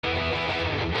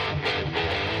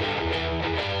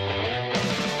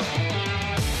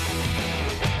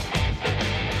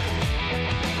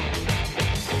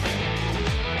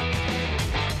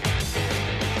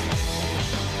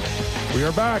We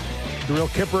are back. The Real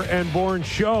Kipper and Bourne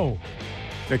Show.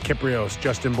 Nick Kiprios,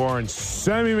 Justin Bourne,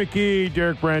 Sammy McKee,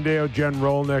 Derek Brandeo, Jen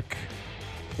Rolnick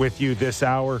with you this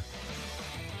hour.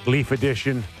 Leaf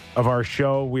edition of our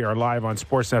show. We are live on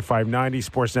Sportsnet 590,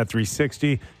 Sportsnet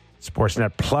 360,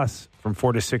 Sportsnet Plus from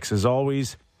 4 to 6 as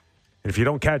always. And if you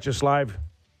don't catch us live,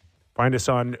 find us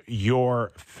on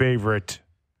your favorite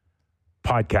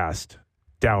podcast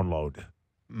download.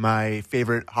 My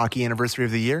favorite hockey anniversary of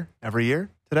the year, every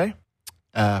year today.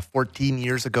 14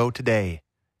 years ago today,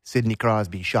 Sidney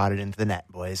Crosby shot it into the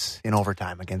net, boys, in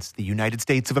overtime against the United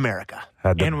States of America.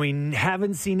 And we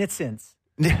haven't seen it since.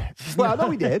 Well, no,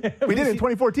 we did. We did in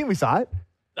 2014. We saw it.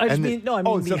 I mean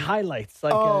the highlights.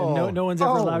 Like no one's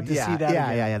ever allowed to see that.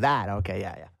 Yeah, that. Okay,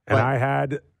 yeah. And I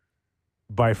had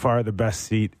by far the best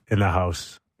seat in the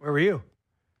house. Where were you?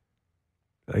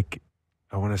 Like,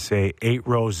 I want to say 8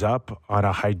 rows up on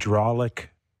a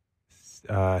hydraulic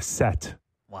set.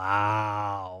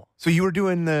 Wow. So you were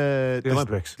doing the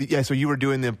Olympics. So you were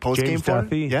doing the post-game James for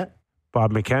Duthie, it? Yeah.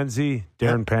 Bob McKenzie,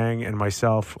 Darren Pang, and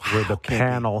myself were the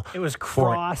panel. It was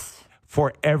cross.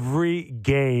 For every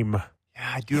game.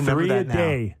 Yeah, I do remember 3 that a now.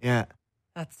 day. Yeah.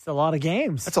 That's a lot of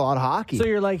games. That's a lot of hockey. So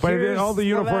you're like, But here's all the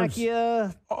uniforms,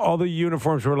 Slovakia. all the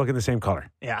uniforms were looking the same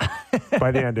color Yeah.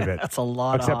 by the end of it. That's a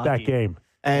lot Except of that hockey. game.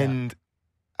 And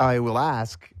I will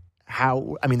ask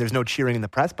how, I mean, there's no cheering in the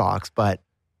press box, but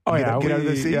Oh, get yeah. out of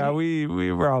the seat?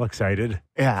 We were all excited.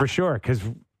 Yeah. For sure, because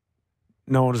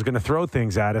no one was going to throw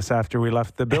things at us after we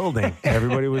left the building.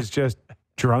 Everybody was just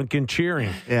drunk and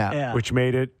cheering, Yeah. which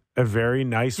made it a very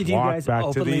nice Did you walk guys back to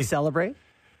openly the... celebrate?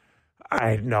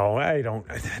 I don't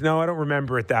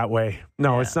remember it that way.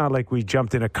 No, Yeah. It's not like we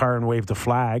jumped in a car and waved a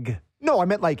flag. no, I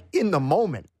meant like in the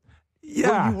moment.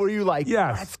 Yeah. Were you like,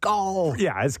 Yes. let's go?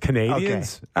 Yeah, as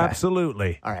Canadians, Okay.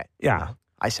 absolutely. All right. Yeah.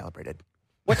 I celebrated.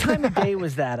 What time of day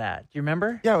was that at? Do you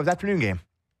remember? Yeah, it was afternoon game.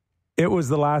 It was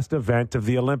the last event of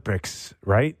the Olympics,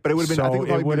 right? But it would have been, I think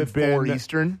it would have been 4 been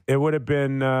Eastern. It would have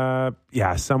been,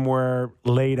 somewhere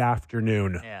late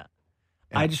afternoon. Yeah.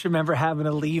 I just remember having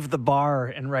to leave the bar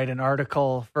and write an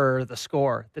article for The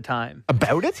Score at the time.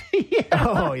 About it?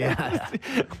 Oh, yeah.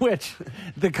 Which,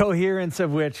 the coherence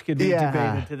of which could be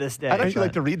debated to this day. I'd actually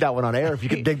like to read that one on air if you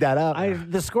could dig that up.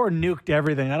 The Score nuked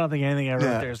everything. I don't think anything I wrote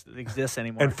Yeah. there exists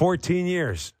anymore. And 14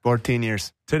 years 14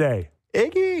 years. today.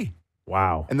 Iggy.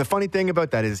 Wow. And the funny thing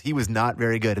about that is he was not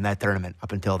very good in that tournament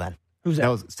up until then. Who's that? That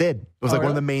was Sid. It was Oh, like one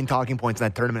of really? the main talking points in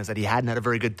that tournament is that he hadn't had a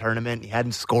very good tournament. He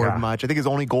hadn't scored Yeah. much. I think his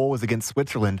only goal was against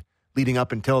Switzerland leading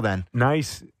up until then.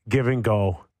 Nice give and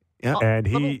go. Yeah. And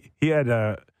he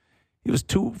was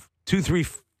 3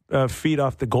 feet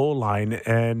off the goal line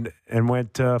and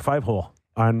went 5-hole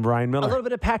on Ryan a Miller. little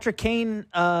bit of Patrick Kane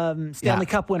Stanley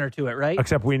Cup winner to it, right?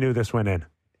 Except we knew this went in.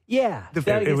 Yeah.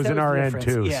 It was in our end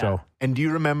too. Yeah. So And do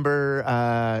you remember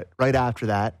right after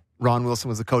that, Ron Wilson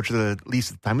was the coach of the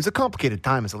Leafs at the time. It was a complicated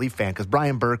time as a Leaf fan because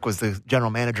Brian Burke was the general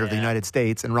manager of the United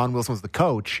States and Ron Wilson was the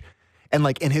coach. And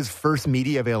like in his first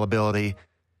media availability,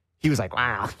 he was like,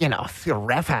 wow, the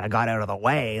ref had got out of the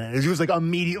way. And he was like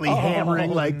immediately hammering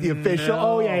like the official. no.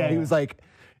 Oh, yeah.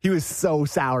 He was so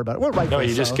sour about it. Well, No,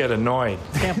 you just get annoyed.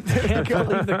 Can't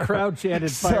believe the crowd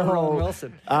chanted fire Ron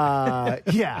Wilson.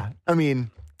 yeah. I mean,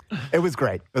 it was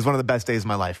great. It was one of the best days of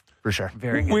my life, for sure.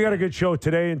 Very good. we got a good show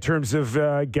today in terms of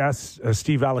guests.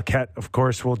 Steve Alaquette, of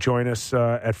course, will join us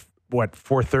at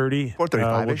 4:30. 4:35-ish,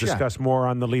 We'll discuss more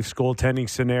on the Leafs goaltending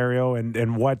scenario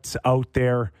and what's out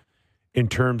there in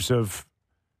terms of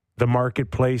the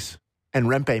marketplace. And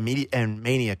Rempe and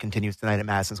Mania continues tonight at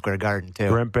Madison Square Garden, too.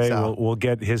 Rempe, So- we'll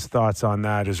get his thoughts on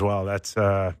that as well. That's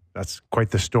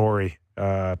quite the story.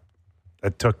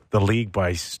 That took the league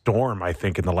by storm, I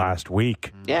think, in the last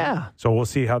week. Yeah. So we'll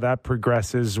see how that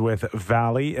progresses with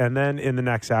Valley. And then in the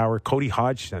next hour, Cody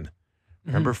Hodgson.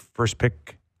 Remember first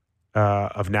pick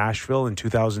of Nashville in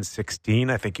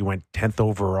 2016? I think he went 10th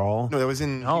overall. No, that was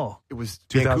in. No. It was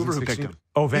Vancouver who picked him.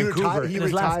 Oh, He Vancouver. He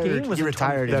His last retired. game was He in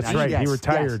retired. in That's 90. right. He Yes,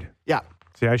 retired. yes. Yeah.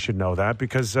 See, I should know that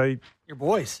because I Your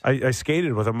boys.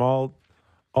 skated with him all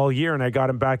year, and I got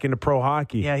him back into pro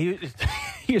hockey. Yeah,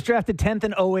 he was drafted 10th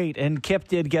in 08, and Kip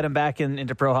did get him back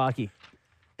into pro hockey.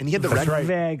 And he had the That's red. right.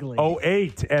 Vaguely.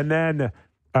 08, and then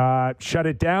shut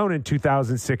it down in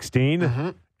 2016,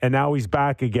 and now he's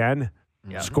back again,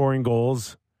 scoring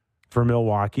goals for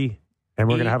Milwaukee, and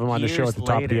we're going to have him on the show at the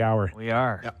top of the hour. We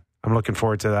are. Yep. I'm looking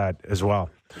forward to that as well.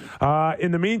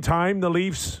 In the meantime, the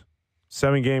Leafs'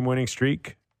 7-game winning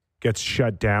streak gets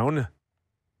shut down,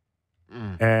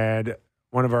 and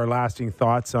one of our lasting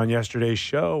thoughts on yesterday's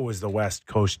show was the West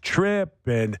Coast trip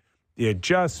and the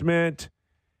adjustment.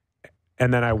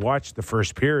 And then I watched the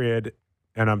first period,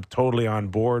 and I'm totally on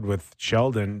board with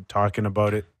Sheldon talking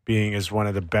about it being as one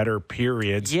of the better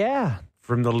periods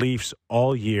from the Leafs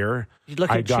all year. You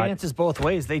look at chances both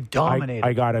ways. They dominated.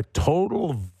 I got a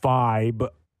total vibe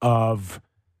of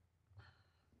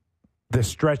the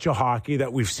stretch of hockey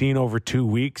that we've seen over 2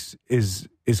 weeks is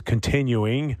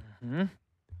continuing. Mm-hmm.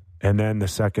 And then the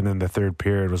second and the third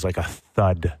period was like a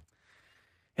thud.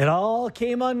 It all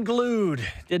came unglued,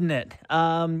 didn't it?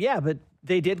 But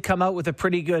they did come out with a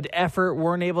pretty good effort,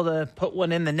 weren't able to put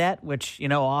one in the net, which,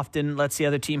 often lets the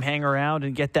other team hang around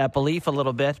and get that belief a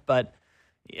little bit. But,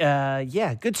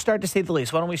 good start to say the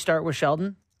least. Why don't we start with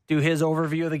Sheldon, do his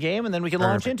overview of the game, and then we can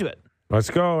launch into it. Let's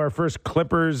go. Our first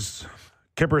Kippers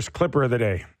Clipper of the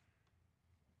day.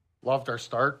 Loved our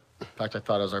start. In fact, I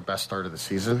thought it was our best start of the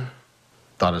season.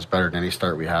 Thought it was better than any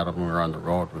start we had when we were on the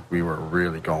road. We were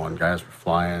really going. Guys were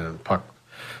flying, and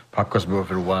puck was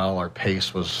moving well. Our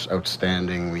pace was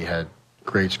outstanding. We had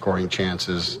great scoring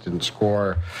chances. Didn't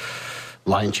score.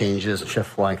 Line changes, shift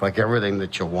flank, like everything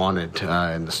that you wanted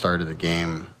in the start of the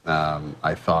game.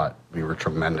 I thought we were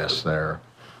tremendous there.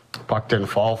 Puck didn't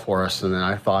fall for us, and then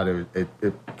I thought it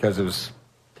because it was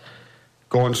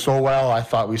going so well, I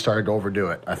thought we started to overdo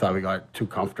it. I thought we got too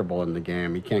comfortable in the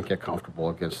game. You can't get comfortable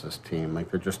against this team.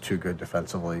 Like, they're just too good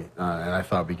defensively. And I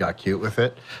thought we got cute with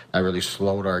it. I really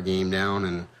slowed our game down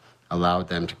and allowed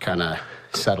them to kind of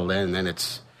settle in. And then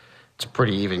it's a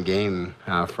pretty even game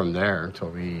from there until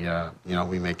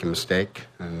we make a mistake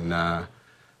and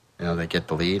they get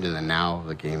the lead. And then now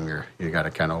the game, you got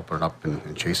to kind of open it up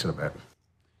and chase it a bit.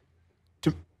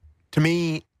 To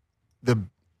me, the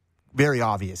very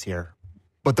obvious here.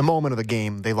 But the moment of the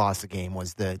game, they lost the game,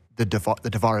 was the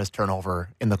Tavares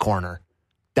turnover in the corner.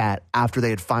 That after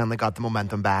they had finally got the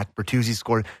momentum back, Bertuzzi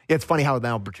scored. Yeah, it's funny how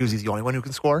now Bertuzzi's the only one who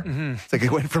can score. Mm-hmm. It's like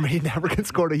it went from he never can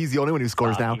score to he's the only one who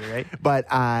scores now. Right? But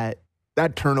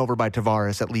that turnover by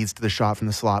Tavares that leads to the shot from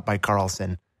the slot by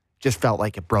Karlsson just felt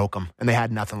like it broke them, and they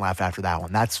had nothing left after that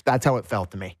one. That's how it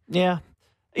felt to me. Yeah.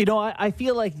 I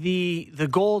feel like the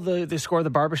goal, the score,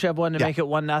 the Barbashev one to make it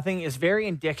 1-0 is very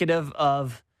indicative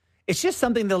of. It's just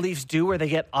something the Leafs do where they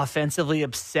get offensively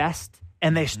obsessed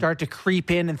and they start to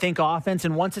creep in and think offense.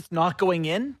 And once it's not going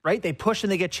in, right, they push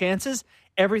and they get chances.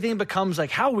 Everything becomes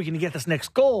like, how are we going to get this next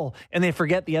goal? And they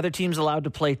forget the other team's allowed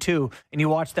to play too. And you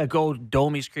watch that go,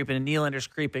 Domi's creeping and Nylander's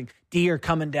creeping. D are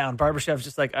coming down. Barbashev's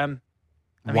just like, I'm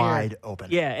wide here.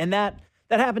 Open. Yeah, and that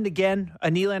happened again. A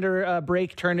Nylander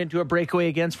break turned into a breakaway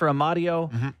against for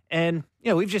Amadio. Mm-hmm. And,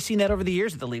 we've just seen that over the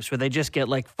years at the Leafs where they just get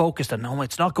focused on, no,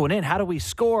 it's not going in. How do we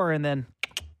score? And then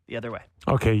the other way.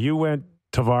 Okay, you went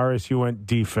Tavares, you went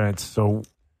defense. So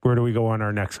where do we go on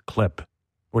our next clip?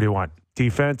 What do you want?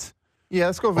 Defense? Yeah,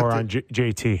 let's go with on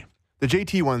JT. The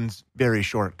JT one's very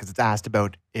short because it's asked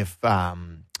about if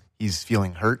he's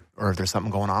feeling hurt or if there's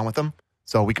something going on with him.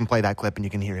 So we can play that clip and you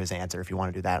can hear his answer if you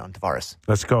want to do that on Tavares.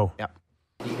 Let's go. Yep.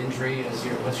 The injury,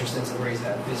 what's your sense of where he's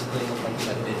at physically? Looked like he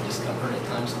had a bit of discomfort at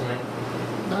times tonight.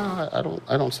 No,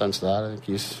 I don't sense that. I think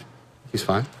he's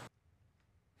fine.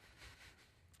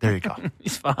 There you go.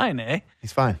 He's fine, eh?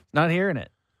 He's fine. Not hearing it.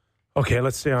 Okay,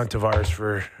 let's stay on Tavares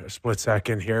for a split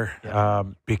second here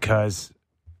because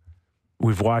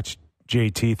we've watched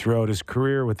JT throughout his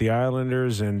career with the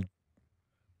Islanders and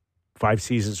 5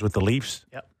 seasons with the Leafs.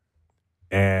 Yep.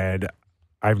 And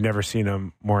I've never seen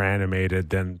him more animated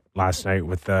than last night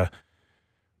with the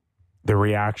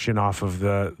reaction off of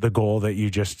the goal that you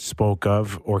just spoke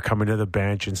of, or coming to the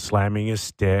bench and slamming his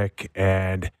stick.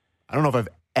 And I don't know if I've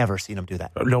ever seen him do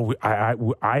that. No,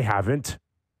 I haven't.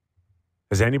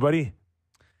 Has anybody?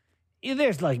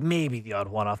 There's maybe the odd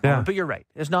one-off moment, but you're right.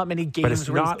 There's not many games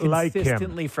where he's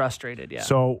consistently frustrated. Yeah.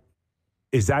 So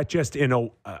is that just in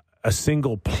a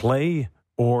single play,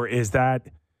 or is that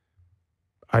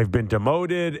I've been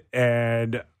demoted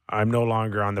and I'm no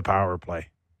longer on the power play?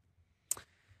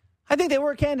 I think they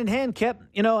work hand in hand, Kip.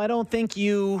 I don't think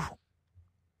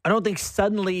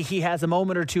suddenly he has a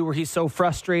moment or two where he's so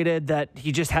frustrated that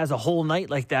he just has a whole night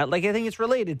like that. I think it's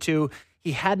related to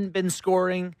he hadn't been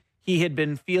scoring. He had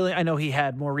been feeling, I know he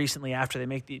had more recently after they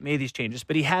made these changes,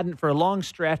 but he hadn't for a long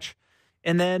stretch.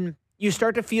 And then you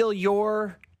start to feel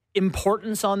your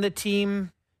importance on the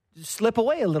team slip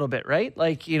away a little bit, right?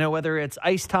 Whether it's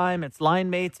ice time, it's line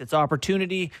mates, it's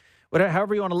opportunity, whatever,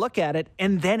 however you want to look at it.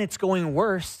 And then it's going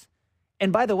worse.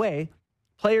 And by the way,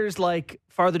 players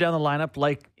farther down the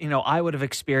lineup, I would have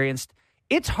experienced,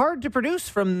 it's hard to produce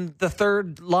from the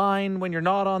third line when you're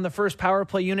not on the first power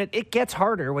play unit. It gets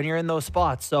harder when you're in those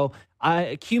spots. So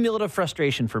cumulative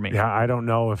frustration for me. Yeah, I don't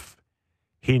know if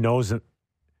he knows it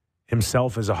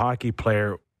himself as a hockey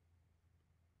player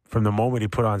from the moment he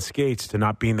put on skates to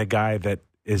not being the guy that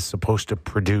is supposed to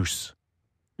produce.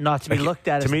 Not to be looked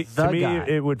at as the to me, guy.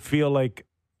 it would feel like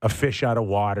a fish out of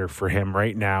water for him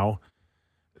right now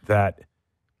that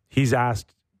he's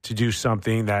asked to do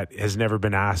something that has never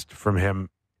been asked from him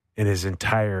in his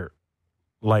entire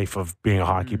life of being a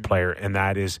hockey player, and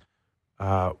that is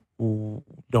don't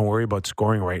worry about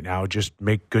scoring right now. Just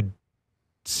make good,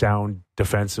 sound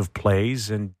defensive plays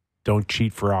and don't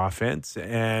cheat for offense,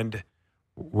 and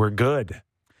we're good.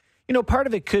 You know, part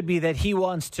of it could be that he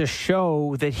wants to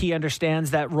show that he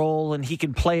understands that role and he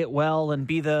can play it well and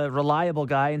be the reliable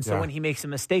guy. And so when he makes a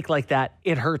mistake like that,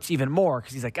 it hurts even more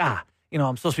because he's like, I'm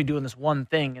supposed to be doing this one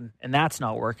thing and that's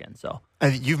not working. So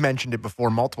You've mentioned it before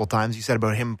multiple times. You said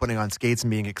about him putting on skates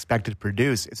and being expected to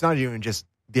produce. It's not even just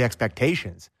the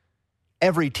expectations.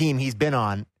 Every team he's been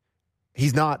on,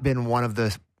 he's not been one of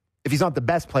the, if he's not the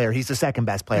best player, he's the second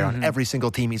best player on every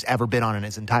single team he's ever been on in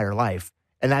his entire life.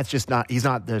 And that's just not, he's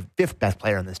not the fifth best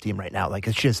player on this team right now. Like,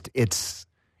 it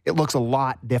looks a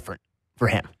lot different for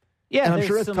him. yeah, And I'm there's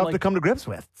sure it's some, tough to come to grips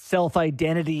with.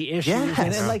 self-identity issues. Yes.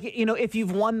 And like, if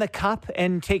you've won the cup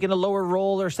and taken a lower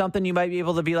role or something, you might be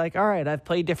able to be like, all right, I've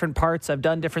played different parts, I've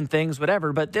done different things,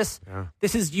 whatever. But this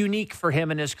is unique for him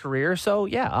in his career. So,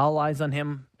 all eyes on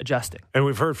him adjusting. And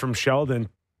we've heard from Sheldon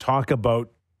talk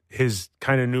about his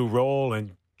kind of new role,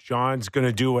 and John's going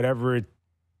to do whatever it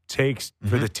takes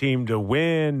for the team to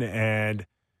win. And,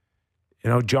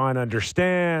 John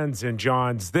understands, and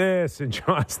John's this, and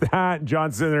John's that. And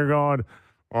John's sitting there going,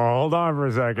 hold on for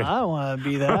a second. I don't want to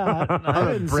be that.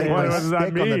 I didn't Break say my What does that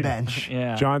stick on the mean? bench.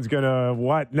 Yeah. John's going to,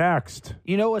 what next?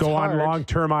 You know what's Go hard? on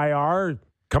long-term IR,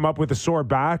 come up with a sore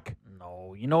back?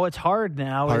 No, you know what's hard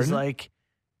now is Pardon? like,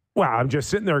 Well, I'm just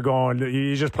sitting there going,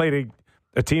 you just played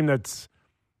a team that's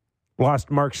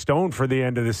lost Mark Stone for the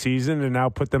end of the season and now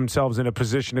put themselves in a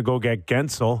position to go get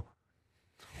Gensel.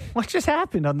 what just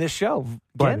happened on this show?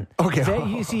 But- Okay.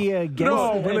 You see Gensel?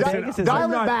 No, Vegas listen, is dial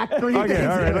like- it back 3 Okay, days.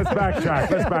 all right, let's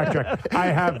backtrack.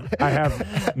 I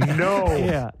have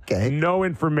no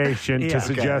information Yeah. to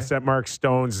suggest that Mark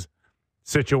Stone's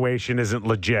situation isn't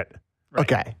legit.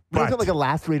 Okay. But is it like a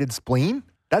lacerated spleen?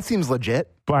 That seems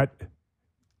legit. But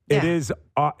it Yeah. is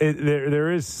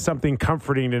there is something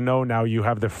comforting to know now you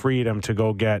have the freedom to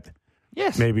go get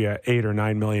Yes. maybe a $8 or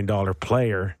 $9 million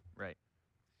player. Right.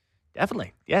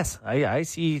 Definitely. Yes. I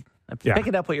see. I'm Yeah.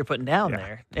 picking up what you're putting down Yeah.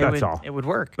 there. That's all. It would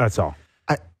work. That's all.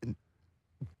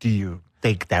 Do you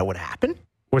think that would happen?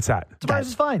 What's that? Tavares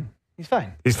is fine. He's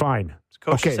fine. He's fine. His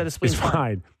coach Okay, just said his He's spleen's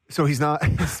fine. So he's not.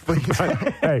 His spleen-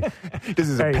 Hey, Does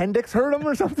his Hey. appendix hurt him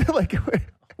or something? Like,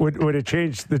 would it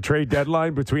change the trade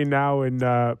deadline between now and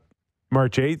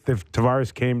March 8th if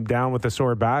Tavares came down with a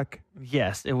sore back?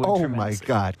 Yes, it would. oh my tremendously.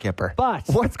 God, Kipper! But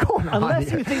what's going on? unless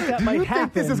here? you think that Do might you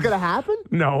think this happen- is going to happen?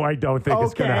 No, I don't think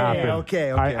it's going to Okay, happen.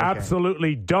 okay, I okay.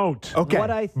 absolutely don't.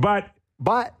 Okay, But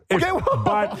but if, okay,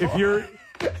 but if you're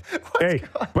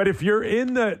but if you're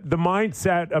in the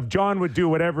mindset of John would do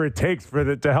whatever it takes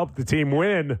to help the team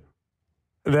win,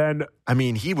 then I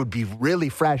mean, he would be really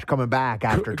fresh coming back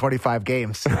after 25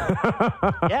 games.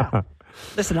 yeah.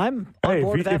 Listen, I'm on Hey,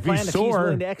 board with that if plan. he's If he's sore-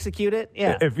 willing to execute it,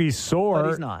 yeah. if he's sore, But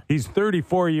he's not. He's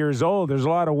 34 years old. There's a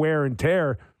lot of wear and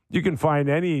tear. You can find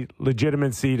any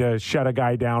legitimacy to shut a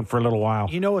guy down for a little while.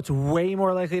 You know what's way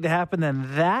more likely to happen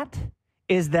than that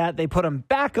is that they put him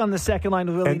back on the second line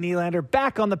with Willie Nylander,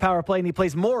 back on the power play, and he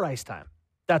plays more ice time.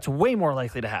 That's way more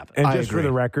likely to happen. And I just for agree.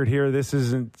 the record here, this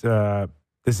isn't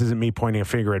me pointing a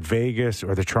finger at Vegas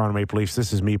or the Toronto Maple Leafs.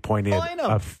 This is me pointing I know.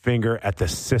 a finger at the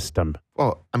system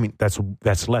Well, I mean,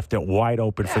 that's left it wide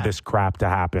open for Yeah. this crap to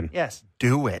happen. Yes.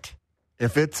 do it.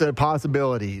 If it's a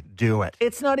possibility, do it.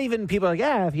 It's not even people are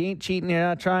like, if you ain't cheating, you're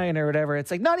not trying or whatever.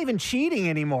 It's like not even cheating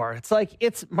anymore. It's like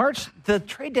it's March. The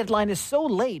trade deadline is so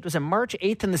late. Was it March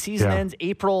 8th and the season Yeah. ends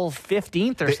April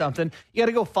 15th or something? You got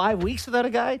to go 5 weeks without a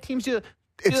guy? Teams do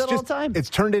that all the time. It's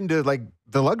turned into like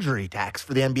the luxury tax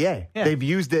for the NBA. Yeah. They've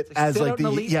used it like as sit like out an the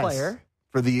elite player.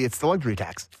 it's the luxury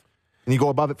tax, and you go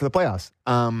above it for the playoffs.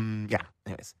 Yeah.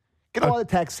 Anyways, get a lot of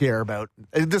texts here about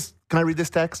this. Can I read this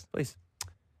text? Please.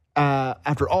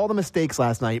 After all the mistakes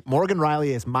last night, Morgan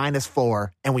Riley is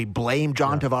 -4, and we blame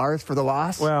John Tavares for the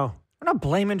loss. Well, We're not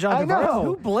blaming John I Tavares. know.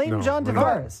 Who blamed No, John we're not.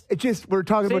 Tavares? It just we're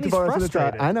talking Saying about he's Tavares in the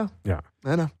chat. frustrated. I know. yeah.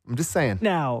 I know. I'm just saying.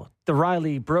 Now, the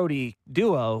Riley Brody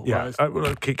duo Yeah. was.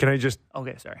 Can I just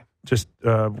Okay, sorry.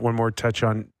 one more touch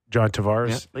on John Tavares?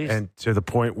 Yeah, please. And to the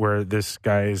point where this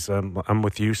guy is, I'm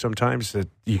with you sometimes, that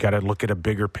you got to look at a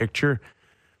bigger picture.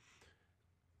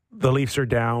 The Leafs are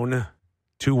down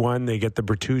 2-1. They get the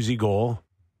Bertuzzi goal,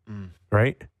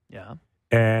 right? Yeah.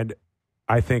 And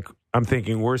I'm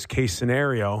thinking worst case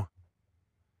scenario,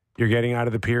 you're getting out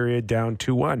of the period down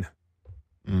 2-1.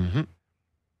 Mm-hmm.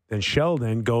 then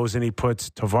Sheldon goes and he puts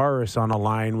Tavares on a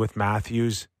line with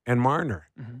Matthews and Marner.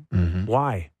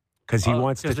 Why? Because he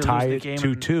wants to tie it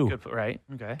 2-2. Right.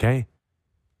 Okay. Okay.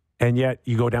 And yet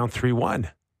you go down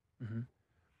 3-1.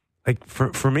 Like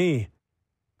for me,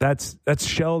 that's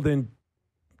Sheldon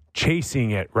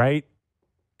chasing it, right?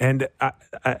 And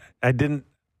I didn't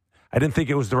think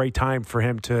it was the right time for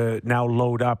him to now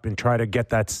load up and try to get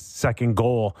that second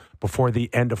goal before the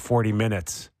end of 40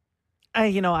 minutes.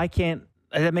 I can't.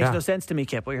 That makes no sense to me,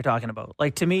 Kip, what you're talking about.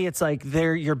 Like, to me, it's like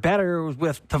you're better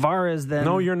with Tavares than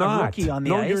a rookie on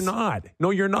the ice. No, you're not.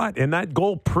 No, you're not. And that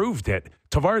goal proved it.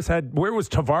 Where was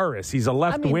Tavares? He's a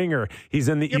left winger. He's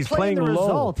playing the low.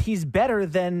 Result. He's better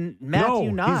than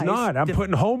Matthew Nyes. No, he's not. I'm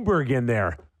putting Holmberg in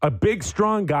there. A big,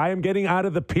 strong guy. I'm getting out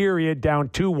of the period down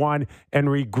 2-1 and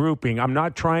regrouping. I'm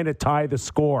not trying to tie the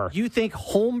score. You think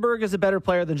Holmberg is a better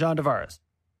player than John Tavares?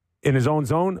 In his own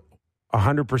zone,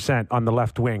 100% on the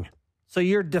left wing. So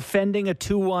you're defending a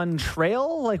 2-1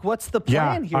 trail? Like, what's the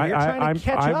plan here? You're trying to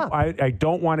catch up. I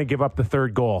don't want to give up the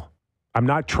third goal. I'm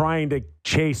not trying to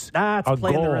chase That's a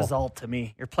playing goal. the result to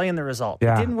me. You're playing the result.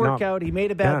 Yeah, it didn't work out. He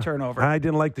made a bad turnover. I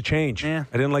didn't like the change. Yeah.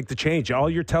 I didn't like the change. All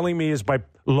you're telling me is by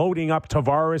loading up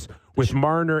Tavares with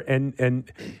Marner and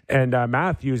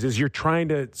Matthews is you're trying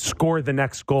to score the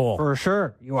next goal. For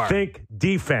sure, you are. Think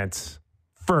defense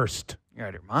first. You're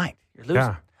out of your mind. You're losing.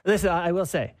 Yeah. Listen, I will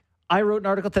say, I wrote an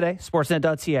article today,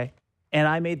 sportsnet.ca, and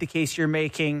I made the case you're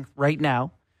making right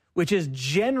now, which is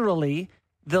generally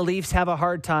the Leafs have a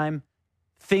hard time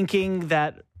thinking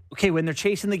that, okay, when they're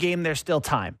chasing the game, there's still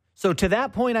time. So to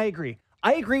that point, I agree.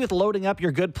 I agree with loading up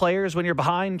your good players when you're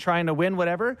behind, trying to win,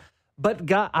 whatever.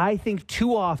 But I think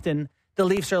too often the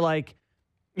Leafs are like,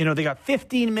 they got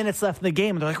 15 minutes left in the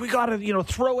game. And they're like, we got to,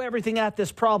 throw everything at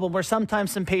this problem, where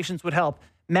sometimes some patience would help.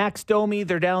 Max Domi,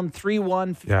 they're down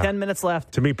 3-1, 10 minutes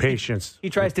left. To me, patience.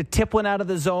 He tries to tip one out of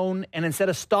the zone, and instead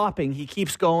of stopping, he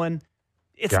keeps going.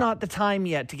 It's not the time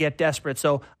yet to get desperate.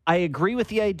 So I agree with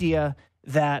the idea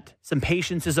that some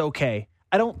patience is okay.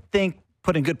 I don't think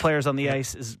putting good players on the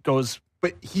ice goes.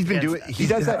 But he's been doing. He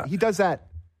does that. He does that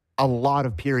a lot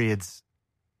of periods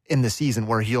in the season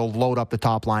where he'll load up the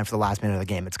top line for the last minute of the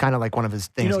game. It's kind of like one of his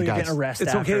things. You're he does. getting arrested.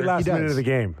 It's okay last minute of the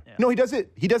game. Yeah. No, he does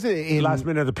it. He does it in last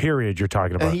minute of the period. You're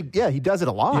talking about. He does it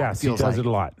a lot. Yes, he does it a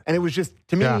lot. And it was just,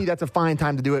 to me, that's a fine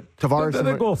time to do it. Tavares.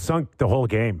 The goal sunk the whole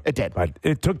game. It did, but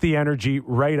it took the energy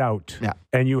right out. Yeah,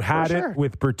 and you had it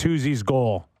with Bertuzzi's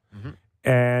goal.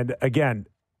 And again,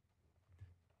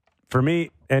 for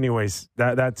me, anyways,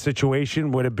 that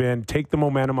situation would have been take the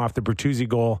momentum off the Bertuzzi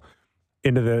goal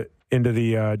into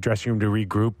the dressing room to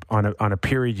regroup on a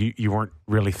period you weren't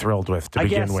really thrilled with to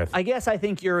begin with. I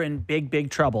think you're in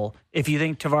big trouble if you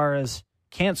think Tavares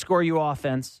can't score you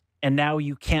offense, and now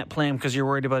you can't play him because you're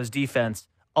worried about his defense.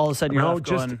 All of a sudden, you're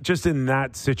just in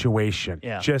that situation,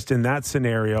 just in that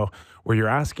scenario where you're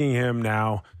asking him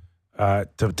now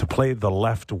to play the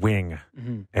left wing,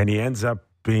 and he ends up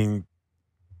being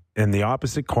in the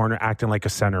opposite corner, acting like a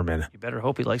centerman. You better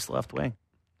hope he likes the left wing.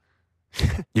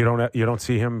 You don't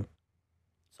see him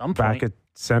back at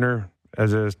center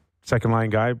as a second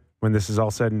line guy when this is all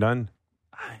said and done.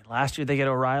 Last year they get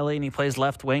O'Reilly and he plays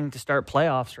left wing to start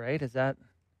playoffs, right? Is that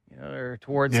or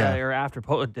towards or after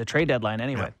the trade deadline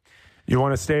anyway? You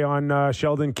want to stay on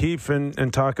Sheldon Keefe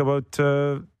and talk about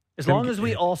as long as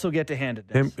we also get to hand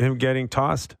it him getting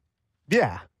tossed?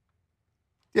 Yeah,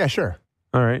 sure.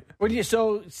 All right.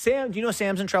 So Sam, do you know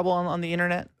Sam's in trouble on the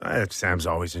internet? Sam's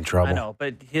always in trouble. I know,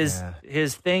 but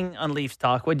his thing on Leafs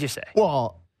Talk, what'd you say?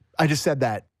 Well, I just said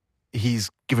that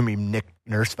he's giving me Nick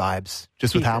Nurse vibes,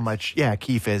 just with how much,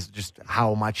 Keefe is, just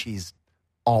how much he's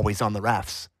always on the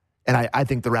refs. And I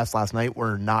think the refs last night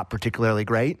were not particularly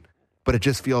great, but it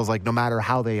just feels like no matter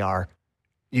how they are,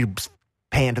 you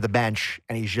pan to the bench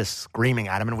and he's just screaming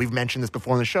at him. And we've mentioned this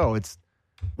before in the show. It's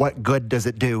what good does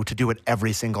it do to do it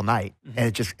every single night?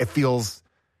 And it feels,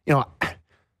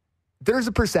 there's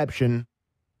a perception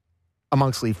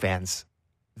amongst Leaf fans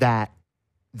that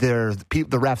the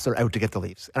refs are out to get the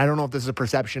Leafs. And I don't know if this is a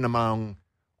perception among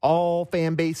all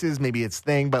fan bases. Maybe it's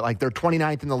thing, but like they're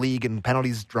 29th in the league in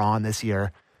penalties drawn this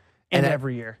year. And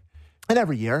every year. And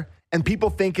every year. And people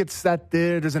think it's that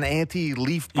there's an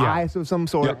anti-Leaf bias of some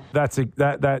sort. That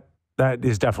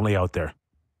is definitely out there.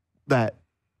 That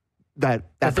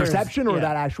perception or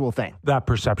that actual thing? That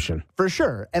perception. For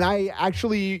sure. And I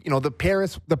actually, the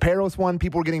Paros one,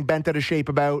 people were getting bent out of shape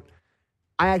about.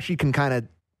 I actually can kind of,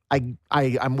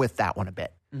 I'm with that one a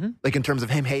bit. Like in terms of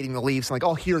him hating the Leafs, like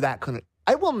I'll hear that.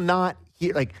 I will not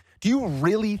hear, do you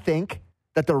really think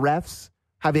that the refs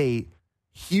have a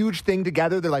huge thing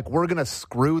together. They're like, we're going to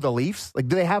screw the Leafs. Like,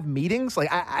 do they have meetings? Like,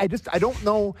 I don't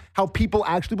know how people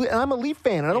actually believe. And I'm a Leaf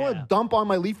fan. And I don't want to dump on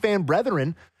my Leaf fan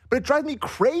brethren, but it drives me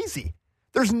crazy.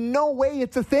 There's no way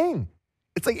it's a thing.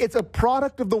 It's like it's a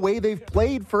product of the way they've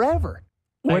played forever.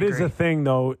 What is a thing,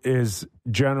 though, is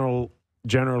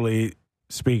generally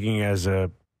speaking, as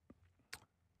an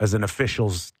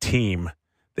officials team,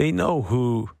 they know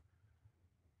who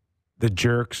the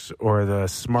jerks or the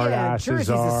smart asses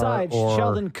are. Aside, or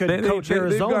Sheldon could coach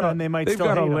Arizona, and they might still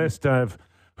hate him. They've got a list of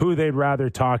who they'd rather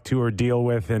talk to or deal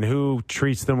with, and who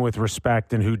treats them with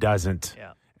respect and who doesn't.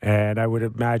 Yeah. And I would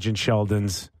imagine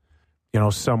Sheldon's,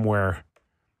 somewhere,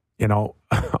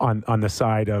 on the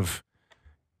side of,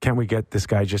 can we get this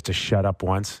guy just to shut up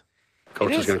once?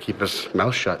 Coach is going to keep his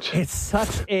mouth shut. It's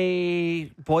such a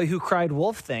boy who cried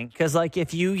wolf thing, because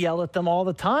if you yell at them all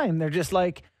the time, they're just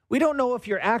like, we don't know if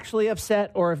you're actually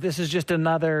upset or if this is just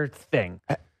another thing.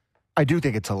 I do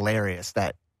think it's hilarious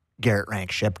that Garrett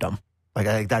Rank shipped him. Like,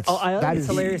 I think that's it's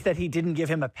hilarious that he didn't give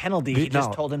him a penalty. He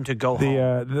just told him to go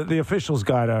home. The officials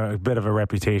got a bit of a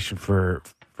reputation for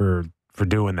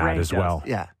doing that Rank as does. well.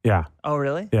 Yeah. Oh,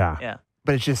 really? Yeah.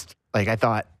 But it's just, I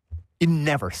thought, you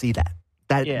never see that.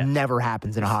 That never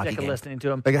happens in a hockey game. Listening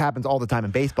to him. Like, it happens all the time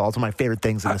in baseball. It's one of my favorite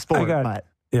things in the sport.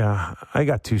 I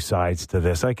got two sides to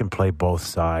this. I can play both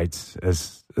sides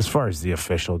as far as the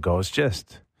official goes.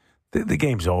 Just the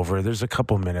game's over. There's a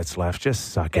couple minutes left. Just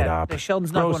suck it up.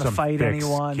 Sheldon's not going to fight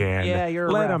anyone. Yeah, you're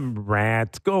a let ref. him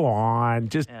rant. Go on.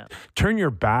 Just turn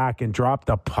your back and drop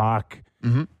the puck.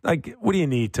 Mm-hmm. Like, what do you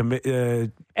need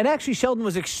to? And actually, Sheldon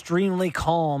was extremely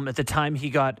calm at the time he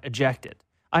got ejected.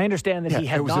 I understand that he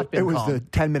had not been calm. It was the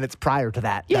 10 minutes prior to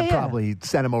that probably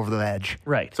sent him over the edge.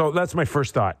 Right. So that's my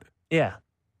first thought. Yeah.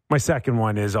 My second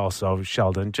one is also,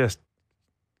 Sheldon, just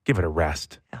give it a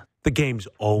rest. Yeah. The game's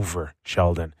over,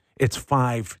 Sheldon. It's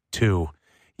 5-2.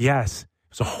 Yes, it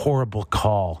was a horrible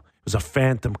call. It was a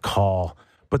phantom call.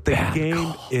 But the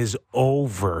game is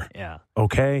over. Yeah.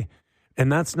 Okay?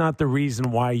 And that's not the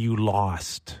reason why you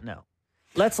lost. No.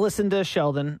 Let's listen to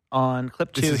Sheldon on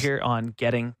clip 2 here on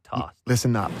Getting Tossed.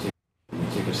 Listen up.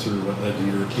 Take us through what led to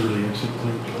your early exit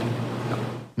plan?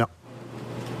 No.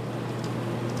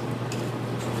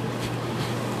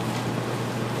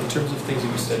 In terms of things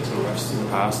that you said to the refs in the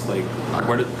past,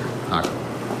 where did...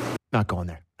 Not going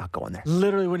there. Not going there.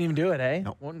 Literally wouldn't even do it, eh?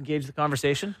 No. Won't engage the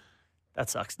conversation? That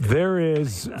sucks. There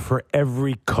is, for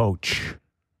every coach,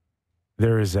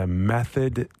 there is a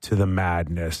method to the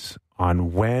madness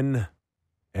on when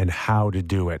and how to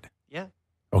do it. Yeah.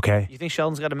 Okay? You think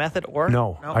Sheldon's got a method or?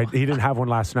 No. He didn't have one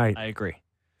last night. I agree.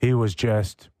 He was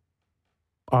just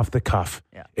off the cuff.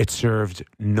 Yeah. It served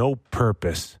no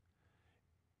purpose.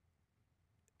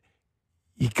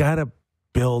 You got to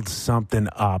build something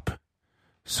up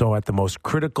so at the most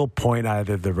critical point,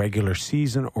 either the regular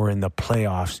season or in the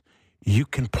playoffs, you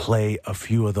can play a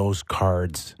few of those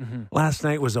cards. Mm-hmm. Last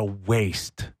night was a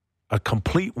waste, a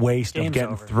complete waste of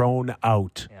getting thrown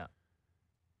out. Yeah.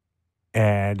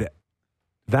 And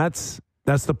that's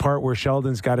the part where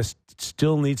Sheldon's got to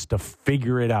still needs to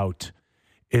figure it out,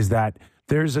 is that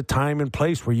there's a time and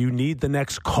place where you need the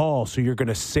next call. So you're going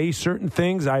to say certain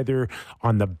things either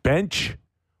on the bench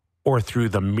or through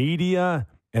the media.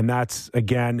 And that's,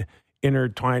 again,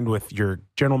 intertwined with your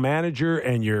general manager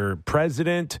and your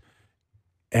president.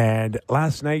 And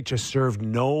last night just served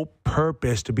no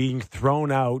purpose to being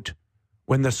thrown out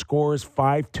when the score is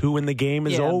 5-2 and the game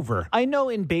is over. I know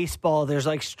in baseball there's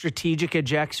strategic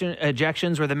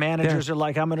ejections where the managers are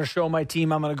like, I'm going to show my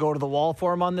team, I'm going to go to the wall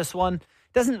for them on this one.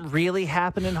 Doesn't really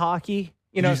happen in hockey.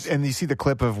 And you see the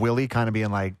clip of Willie kind of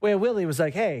being like, where Willie was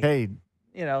like, hey,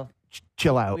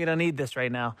 chill out. We don't need this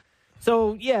right now.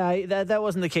 So, that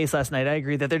wasn't the case last night. I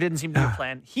agree that there didn't seem to be a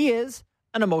plan. He is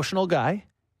an emotional guy.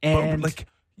 And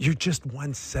you just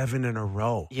won 7 in a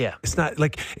row. Yeah. It's not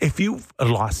like if you've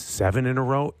lost 7 in a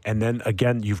row and then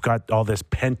again you've got all this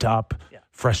pent up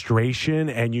frustration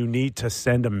and you need to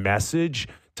send a message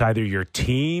to either your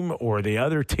team or the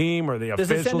other team or the officials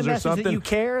or something. Does it send a message that you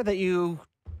care, that you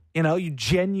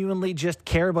genuinely just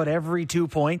care about every 2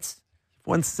 points?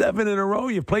 Won 7 in a row.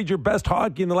 You've played your best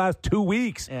hockey in the last 2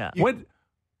 weeks. Yeah.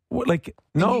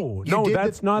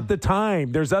 That's not the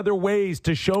time. There's other ways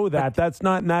to show that. That's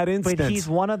not in that instance. But he's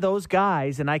one of those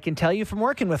guys, and I can tell you from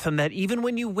working with him that even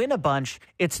when you win a bunch,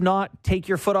 it's not take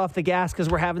your foot off the gas because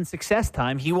we're having success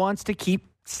time. He wants to keep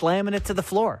slamming it to the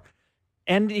floor.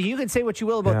 And you can say what you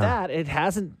will about that. It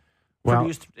hasn't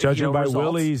produced judging by results.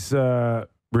 Willie's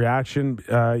reaction,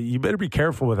 you better be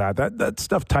careful with that. That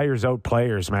stuff tires out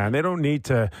players, man. They don't need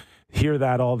to hear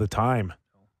that all the time.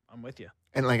 I'm with you.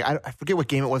 And I forget what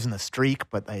game it was in the streak,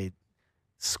 but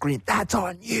scream, "That's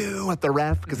on you" at the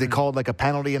ref because they called like a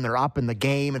penalty and they're up in the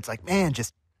game. It's like, man,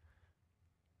 just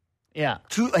Yeah.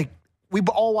 We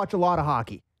all watch a lot of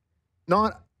hockey.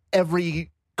 Not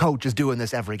every coach is doing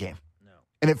this every game. No.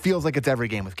 And it feels like it's every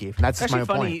game with Keefe. And that's It's just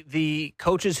actually my funny. point. The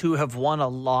coaches who have won a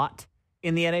lot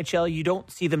in the NHL, you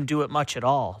don't see them do it much at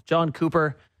all. John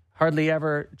Cooper, hardly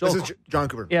ever. This is John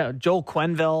Cooper. Yeah, Joel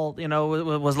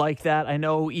Quenneville, was like that. I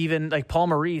know even like Paul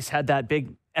Maurice had that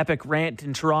big epic rant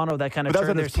in Toronto that kind of But that was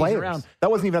turned at their his season players. around.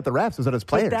 That wasn't even at the refs. It was at his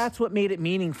players. But that's what made it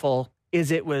meaningful. Is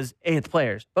it was its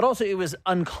players, but also it was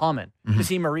uncommon to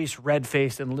see Maurice red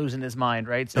faced and losing his mind,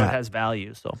 right? So it has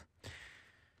value. So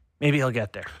maybe he'll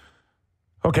get there.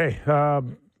 Okay,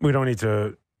 we don't need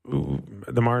to.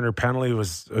 The Marner penalty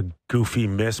was a goofy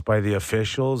miss by the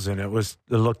officials, and it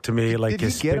looked to me like Did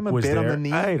his he get stick him a was bit on there. the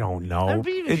knee? I don't know. I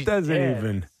mean, It doesn't yeah.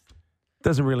 even.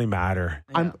 Doesn't really matter.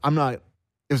 Yeah. I'm not.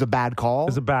 It was a bad call. It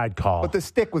was a bad call. But the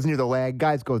stick was near the leg.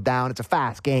 Guys go down. It's a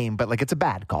fast game, but like it's a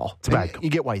bad call. It's a bad call. You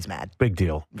get why he's mad Big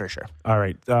deal. for sure. All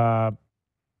right, The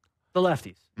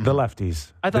lefties. the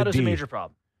lefties. I thought the it was D. a major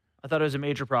problem. I thought it was a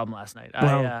major problem last night.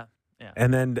 Well,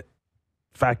 And then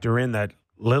factor in that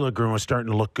Liljegren was starting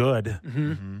to look good,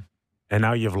 and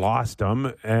now you've lost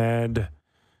him, and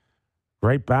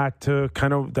right back to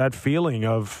kind of that feeling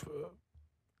of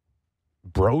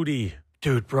Brody.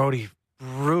 Dude, Brody,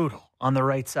 brutal on the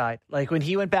right side. Like when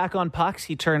he went back on pucks,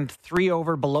 he turned 3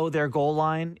 over below their goal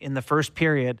line in the first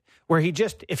period, where he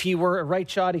just, if he were a right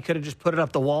shot, he could have just put it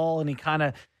up the wall, and he kind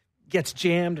of gets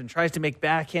jammed and tries to make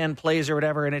backhand plays or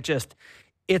whatever, and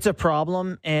it's a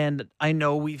problem. And I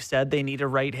know we've said they need a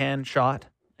right-hand shot,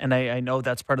 and I know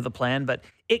that's part of the plan, but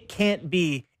it can't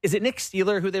be, is it Nick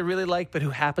Steeler who they really like, but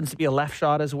who happens to be a left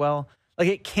shot as well? Like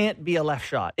it can't be a left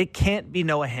shot. It can't be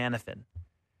Noah Hannafin.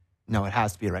 No, it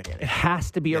has to be a right-handed. It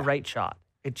has to be a right shot.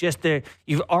 It just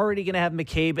you're already going to have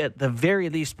McCabe at the very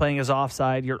least playing as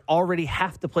offside. You already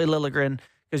have to play Liljegren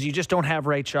because you just don't have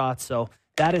right shots. So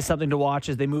that is something to watch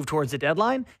as they move towards the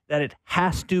deadline, that it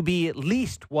has to be at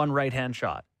least one right-hand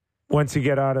shot. Once you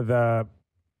get out of the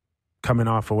coming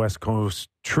off a West Coast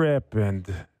trip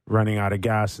and running out of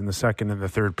gas in the second and the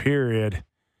third period,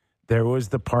 there was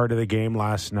the part of the game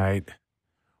last night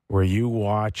where you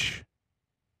watch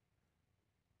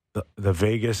the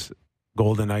Vegas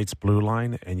Golden Knights blue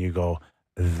line and you go,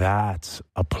 that's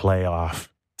a playoff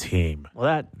team.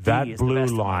 Well, that is the blue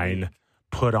best in the line league.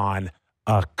 put on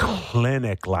a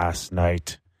clinic last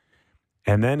night.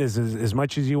 And then as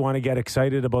much as you want to get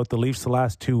excited about the Leafs the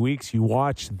last 2 weeks, you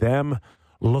watch them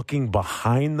looking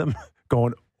behind them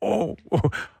going, oh,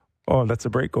 that's a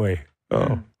breakaway.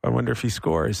 Oh, I wonder if he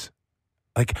scores.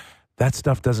 Like, that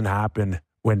stuff doesn't happen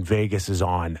when Vegas is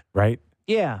on, right?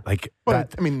 Yeah. Like, Well,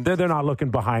 I mean, they're not looking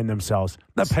behind themselves.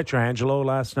 That Pietrangelo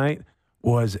last night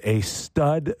was a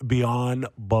stud beyond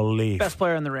belief. Best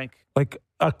player in the rink. Like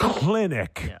a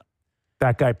clinic Yeah.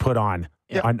 that guy put on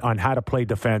Yeah. on how to play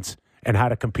defense and how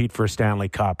to compete for a Stanley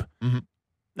Cup.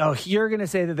 No, you're going to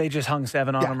say that they just hung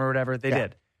 7 on Yeah. him or whatever. They Yeah.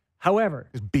 did. However,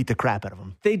 just beat the crap out of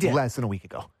him. They did. Less than a week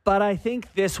ago. but I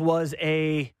think this was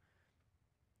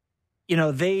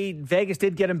Vegas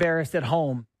did get embarrassed at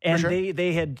home, and sure.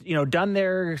 they had done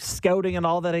their scouting and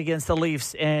all that against the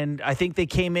Leafs, and I think they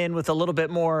came in with a little bit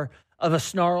more of a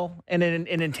snarl and an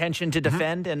intention to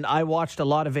defend. And I watched a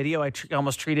lot of video. I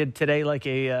almost treated today like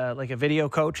a video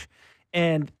coach,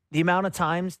 and the amount of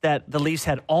times that the Leafs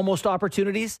had almost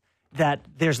opportunities. That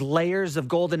there's layers of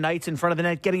Golden Knights in front of the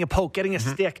net, getting a poke, getting a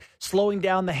stick, slowing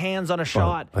down the hands on a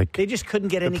shot. like- They just couldn't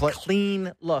get any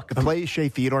clean look. The play Shea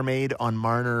Theodore made on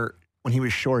Marner when he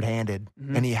was shorthanded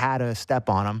and he had a step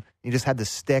on him. He just had the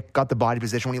stick, got the body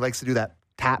position when he likes to do that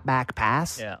tap back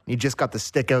pass. Yeah. He just got the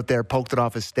stick out there, poked it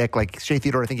off his stick. Like Shea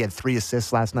Theodore, I think he had 3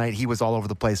 assists last night. He was all over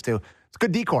the place too. It's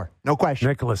good decor, no question.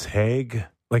 Nicholas Hague.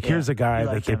 Like, here's a guy you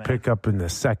like that they him, pick up in the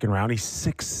second round. He's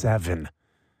 6'7".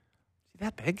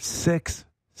 That big?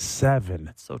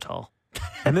 6'7". So tall.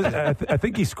 And this, I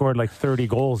think he scored like 30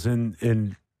 goals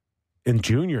in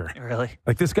junior. Really?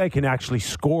 Like, this guy can actually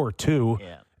score too.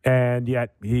 Yeah. And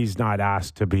yet he's not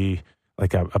asked to be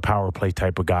like a power play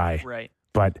type of guy. Right.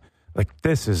 But like,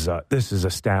 this is a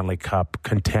Stanley Cup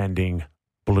contending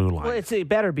blue line. Well, it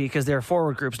better be because their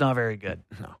forward group's not very good.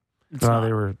 No. It's No,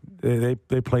 not.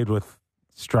 they played with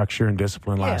structure and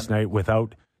discipline last night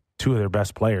without 2 of their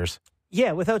best players.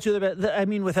 Yeah, without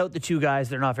without the 2 guys,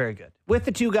 they're not very good. With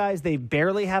the 2 guys, they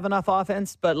barely have enough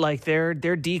offense, but like their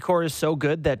decor is so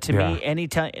good that to me,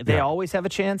 anytime they always have a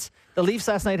chance. The Leafs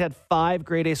last night had 5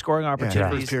 grade A scoring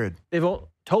opportunities. period. They've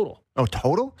total. Oh,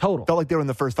 total? Total. Felt like they were in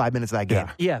the first 5 minutes of that game.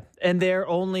 Yeah. Yeah, and they're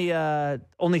only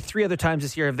 3 other times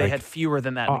this year have they had fewer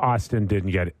than that. Austin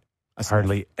didn't get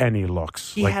hardly any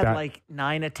looks. He like had that. like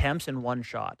 9 attempts and 1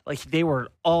 shot. Like they were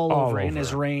all over in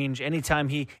his range anytime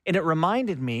and it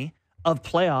reminded me of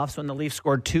playoffs when the Leafs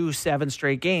scored 7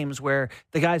 straight games where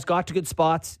the guys got to good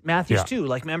spots. Matthews too.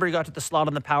 Like remember he got to the slot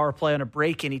on the power play on a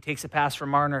break and he takes a pass from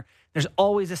Marner. There's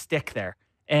always a stick there.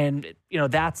 And,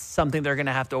 that's something they're going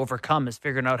to have to overcome is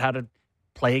figuring out how to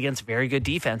play against very good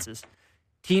defenses.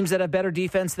 Teams that have better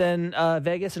defense than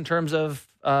Vegas in terms of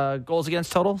goals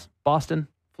against totals, Boston,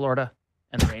 Florida,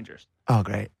 and the Rangers. Oh,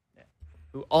 great.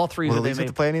 Who all three Will of the them Leafs have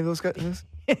to play any of those guys?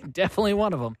 Definitely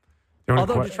one of them.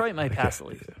 Although Detroit might pass the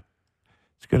Leafs.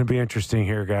 It's going to be interesting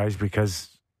here, guys,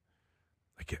 because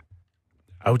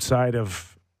outside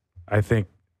of, I think,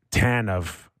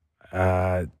 Tanev,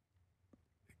 I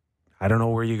don't know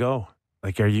where you go.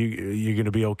 Like, are you going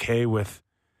to be okay with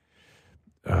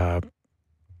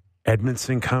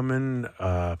Edmondson coming?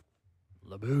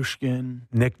 Labushkin.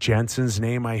 Nick Jensen's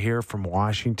name I hear from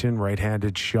Washington,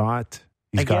 right-handed shot.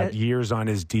 He's got years on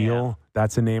his deal. Yeah.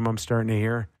 That's a name I'm starting to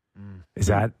hear. Is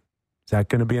that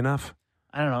going to be enough?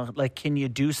 I don't know. Like, can you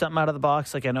do something out of the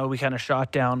box? Like, I know we kind of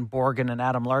shot down Borgen and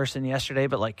Adam Larson yesterday,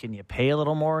 but like, can you pay a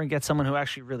little more and get someone who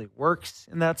actually really works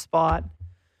in that spot?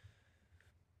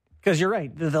 Because you're right.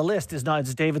 The list is not,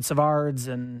 it's David Savards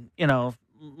and, a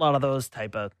lot of those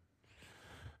type of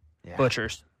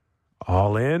butchers.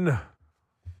 All in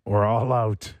or all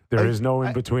out. There is no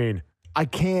in between. I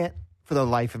can't, for the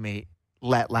life of me,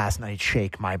 let last night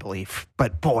shake my belief.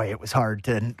 But boy, it was hard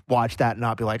to watch that and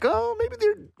not be like, oh, maybe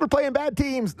we're playing bad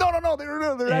teams. No,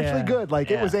 they're actually good.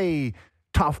 Like, it was a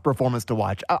tough performance to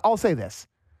watch. I'll say this.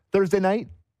 Thursday night,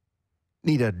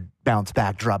 need a bounce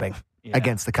back drubbing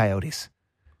against the Coyotes.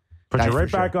 Put you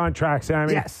right back on track,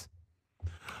 Sammy. Yes.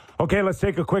 Okay, let's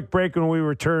take a quick break. When we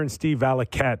return, Steve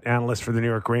Valiquette, analyst for the New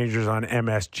York Rangers on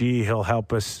MSG. He'll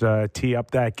help us tee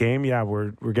up that game. Yeah,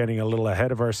 we're getting a little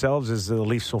ahead of ourselves as the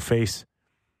Leafs will face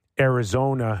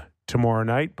Arizona tomorrow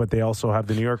night, but they also have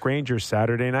the New York Rangers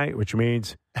Saturday night, which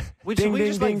means we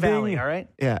just like Valley, all right?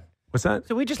 Yeah. What's that?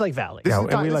 So we just like Valley. We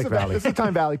like Valley. This is the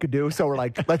time Valley could do, so we're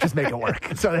like, let's just make it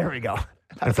work. So there we go.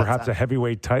 And perhaps a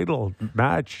heavyweight title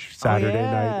match Saturday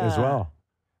night as well.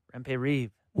 Rempe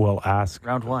Reeve. We'll ask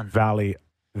Round 1. Valley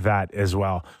that as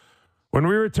well. When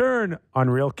we return on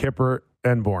Real Kipper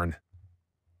and Bourne.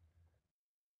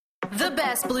 The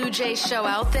best Blue Jays show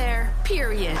out there,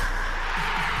 period.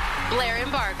 Blair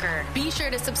and Barker. Be sure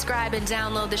to subscribe and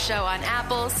download the show on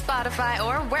Apple, Spotify,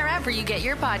 or wherever you get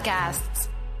your podcasts.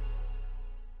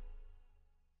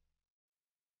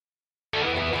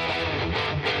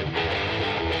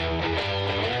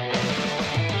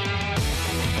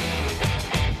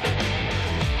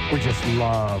 We just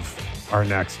love our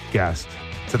next guest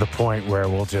to the point where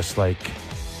we'll just like,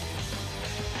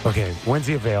 okay, when's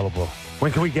he available?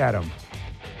 When can we get him?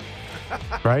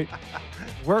 Right?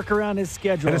 Work around his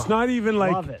schedule. And it's not even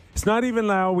like, it's not even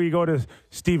now we go to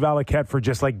Steve Valiquette for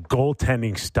just like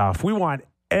goaltending stuff. We want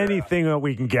anything that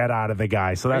we can get out of the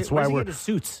guy. So that's why we're.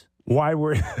 Suits. Why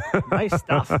we're. Nice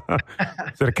stuff. Is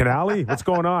it a Canali? What's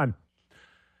going on?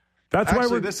 That's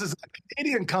Actually, why this is a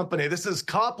Canadian company. This is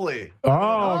Copley.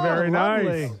 Oh, very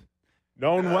lovely. nice.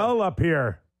 Known well up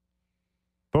here.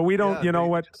 But we don't, you know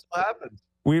what? Just so happens.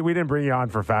 We didn't bring you on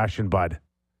for fashion, bud.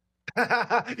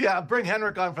 Yeah, bring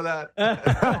Henrik on for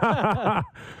that.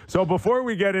 So before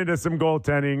we get into some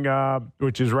goaltending,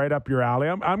 which is right up your alley,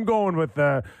 I'm going with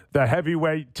the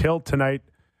heavyweight tilt tonight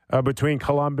between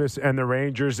Columbus and the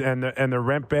Rangers and the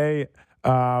Rempe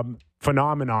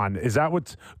phenomenon. Is that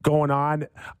what's going on?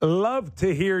 Love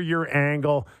to hear your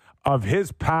angle of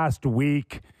his past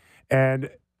week. And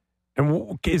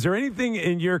is there anything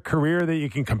in your career that you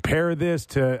can compare this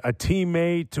to a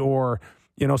teammate or,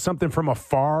 something from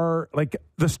afar? Like,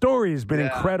 the story has been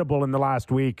incredible in the last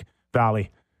week,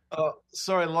 Valley.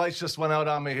 Sorry, the lights just went out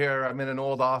on me here. I'm in an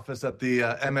old office at the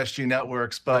MSG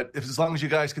Networks, but as long as you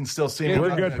guys can still see me.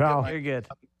 We're good, pal. You're good.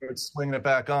 Swinging it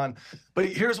back on. But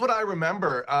here's what I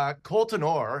remember. Colton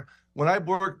Orr, when I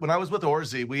was with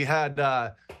Orzy, we had,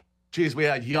 we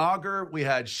had Yager, we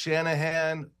had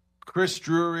Shanahan, Chris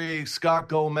Drury, Scott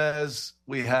Gomez,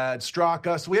 we had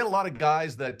Straka. So we had a lot of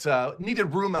guys that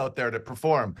needed room out there to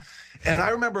perform. And I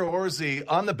remember Orzy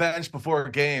on the bench before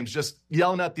games just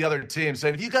yelling at the other team,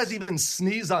 saying, if you guys even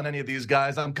sneeze on any of these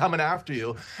guys, I'm coming after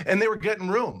you. And they were getting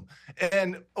room.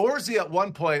 And Orzy at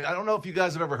one point, I don't know if you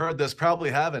guys have ever heard this,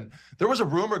 probably haven't. There was a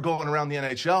rumor going around the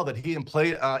NHL that he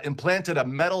implanted a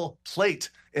metal plate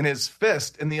in his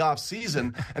fist in the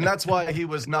offseason, and that's why he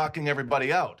was knocking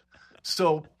everybody out.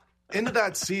 So into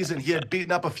that season, he had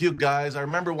beaten up a few guys. I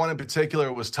remember one in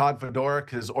particular was Todd Fedoruk.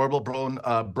 His orbital bone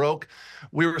broke.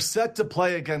 We were set to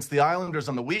play against the Islanders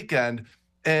on the weekend,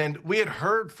 And we had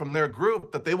heard from their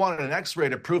group that they wanted an X-ray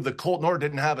to prove that Colton Orr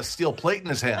didn't have a steel plate in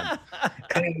his hand.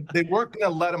 And they weren't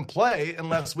going to let him play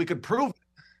unless we could prove it.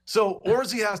 So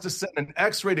Orzy has to send an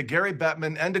X-ray to Gary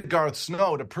Bettman and to Garth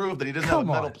Snow to prove that he doesn't have a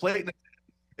metal plate in his hand.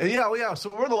 And yeah.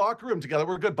 So we're in the locker room together.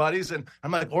 We're good buddies. And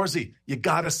I'm like, Orzy, you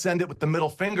got to send it with the middle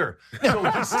finger. So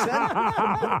he sent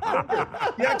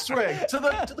the X-ray to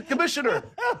the commissioner.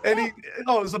 And it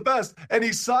was the best. And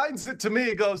he signs it to me.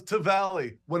 He goes, to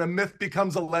Valley, when a myth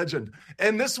becomes a legend.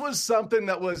 And this was something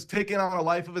that was taking on a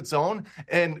life of its own.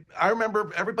 And I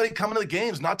remember everybody coming to the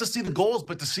games, not to see the goals,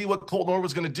 but to see what Colton Orr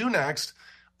was going to do next.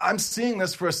 I'm seeing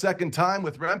this for a second time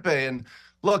with Rempe. And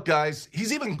look, guys,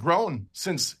 he's even grown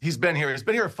since he's been here. He's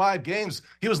been here 5 games.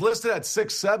 He was listed at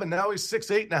 6'7". Now he's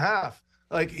 6'8.5".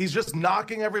 Like, he's just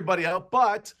knocking everybody out,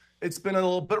 but it's been a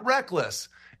little bit reckless.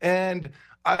 And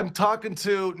I'm talking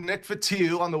to Nick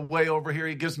Fatiu on the way over here.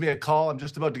 He gives me a call. I'm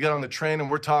just about to get on the train, and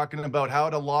we're talking about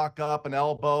how to lock up an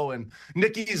elbow. And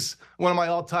Nicky's one of my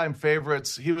all-time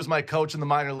favorites. He was my coach in the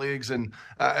minor leagues, and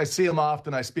I see him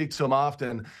often. I speak to him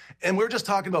often. And we're just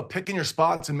talking about picking your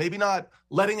spots and maybe not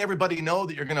letting everybody know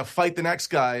that you're going to fight the next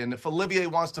guy. And if Olivier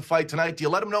wants to fight tonight, do you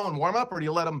let him know in warm-up, or do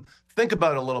you let him think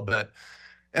about it a little bit?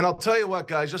 And I'll tell you what,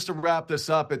 guys, just to wrap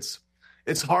this up, it's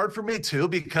hard for me, too,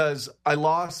 because I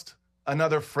lost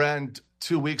another friend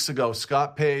 2 weeks ago,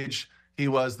 Scott Page. He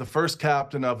was the first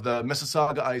captain of the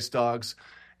Mississauga Ice Dogs,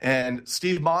 and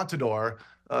Steve Montador.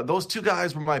 Those 2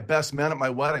 guys were my best men at my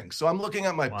wedding. So I'm looking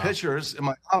at my pictures in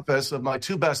my office of my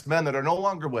 2 best men that are no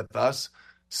longer with us.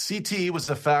 CT was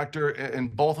a factor in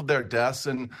both of their deaths,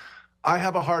 and I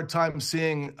have a hard time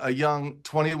seeing a young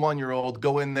 21-year-old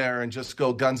go in there and just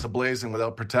go guns a-blazing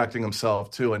without protecting himself,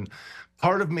 too. And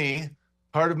part of me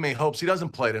hopes he doesn't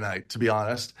play tonight, to be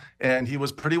honest. And he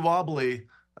was pretty wobbly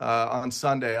on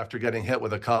Sunday after getting hit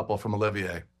with a couple from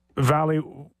Olivier. Valley,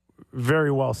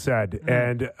 very well said.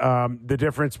 And the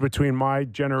difference between my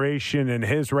generation and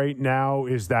his right now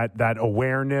is that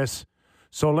awareness.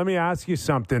 So let me ask you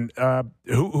something.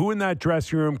 Who in that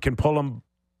dressing room can pull him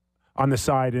on the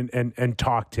side and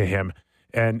talk to him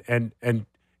and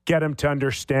get him to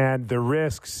understand the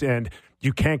risks, and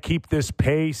you can't keep this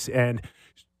pace, and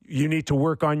you need to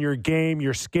work on your game,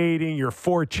 your skating, your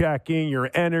forechecking, your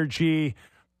energy.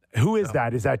 Who is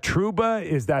that? Is that Trouba?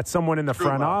 Is that someone in the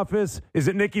front office? Is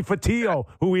it Nicky Fatiu,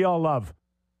 who we all love?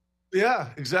 Yeah,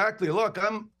 exactly. Look,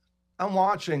 I'm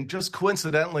watching, just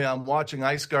coincidentally, I'm watching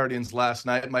Ice Guardians last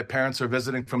night. My parents are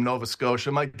visiting from Nova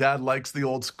Scotia. My dad likes the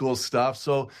old school stuff.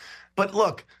 But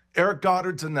look, Eric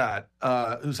Goddard's in that,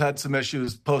 who's had some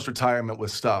issues post-retirement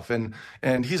with stuff. And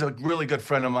he's a really good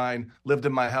friend of mine, lived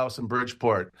in my house in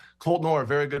Bridgeport. Colton Orr, a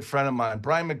very good friend of mine.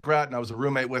 Brian McGrattan, I was a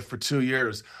roommate with for 2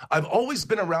 years. I've always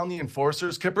been around the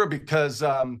enforcers, Kipper, because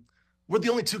we're the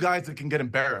only 2 guys that can get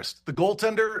embarrassed, the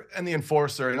goaltender and the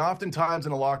enforcer. And oftentimes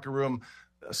in a locker room,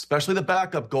 especially the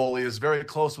backup goalie, is very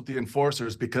close with the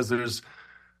enforcers because there's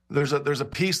a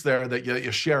piece there that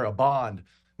you share a bond.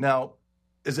 Now,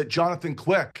 is it Jonathan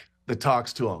Quick that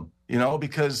talks to him?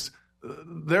 Because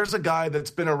there's a guy that's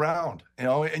been around,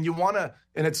 and you want to,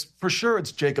 and it's for sure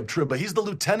it's Jacob Trouba. He's the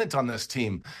lieutenant on this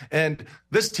team. And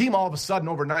this team all of a sudden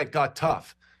overnight got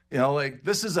tough.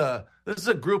 This is a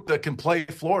group that can play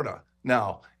Florida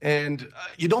now. And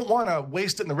you don't want to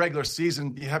waste it in the regular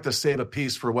season. You have to save a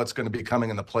piece for what's going to be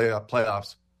coming in the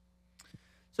playoffs.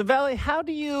 So, Valley, how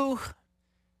do you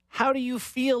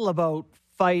feel about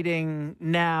fighting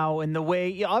now and the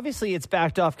way, obviously it's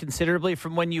backed off considerably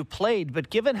from when you played, but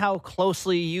given how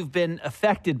closely you've been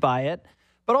affected by it,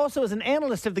 but also as an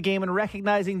analyst of the game and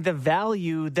recognizing the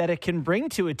value that it can bring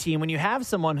to a team when you have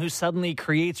someone who suddenly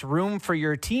creates room for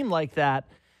your team like that,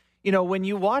 when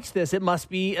you watch this, it must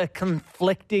be a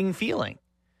conflicting feeling.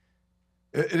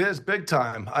 It is big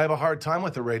time. I have a hard time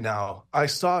with it right now. I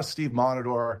saw Steve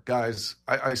Montador, guys.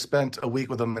 I spent a week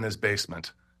with him in his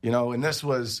basement, and this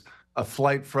was a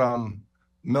flight from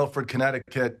Milford,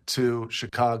 Connecticut to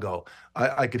Chicago.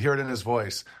 I could hear it in his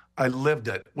voice. I lived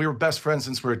it. We were best friends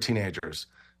since we were teenagers.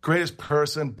 Greatest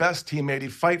person, best teammate.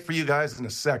 He'd fight for you guys in a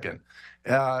second.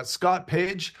 Scott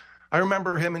Page, I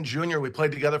remember him in junior. We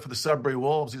played together for the Sudbury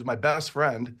Wolves. He was my best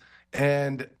friend.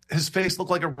 And his face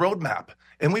looked like a road map.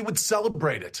 And we would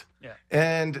celebrate it. Yeah.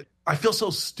 And I feel so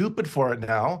stupid for it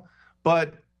now.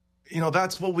 But,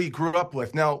 that's what we grew up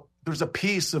with. Now, there's a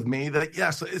piece of me that,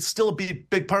 yes, it's still a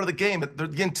big part of the game. The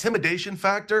intimidation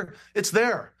factor, it's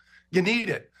there. You need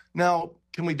it. Now,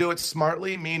 can we do it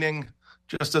smartly? Meaning,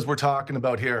 just as we're talking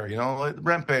about here,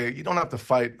 Rempe, you don't have to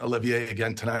fight Olivier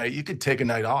again tonight. You could take a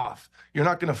night off. You're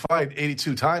not going to fight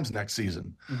 82 times next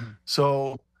season. Mm-hmm.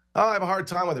 So I have a hard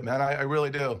time with it, man. I really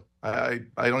do. I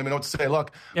don't even know what to say.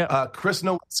 Look, Chris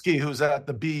Nowinski, who's at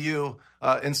the BU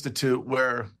Institute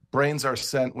where brains are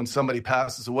sent when somebody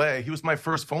passes away, he was my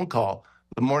first phone call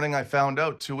the morning I found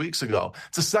out 2 weeks ago.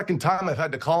 It's the second time I've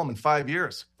had to call him in 5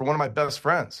 years for one of my best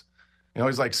friends.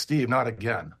 He's like, Steve, not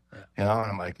again. And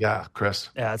I'm like, yeah, Chris.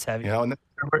 Yeah, it's heavy. And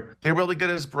they really get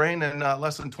his brain in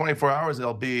less than 24 hours.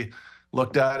 They'll be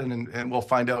looked at, and we'll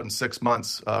find out in 6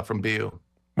 months from BU.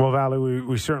 Well, Valley,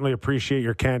 we certainly appreciate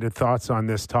your candid thoughts on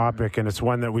this topic, and it's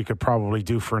one that we could probably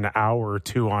do for an hour or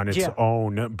two on its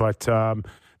own. But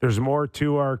there's more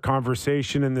to our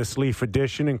conversation in this Leaf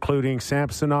edition, including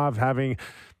Samsonov having,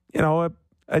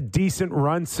 a decent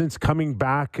run since coming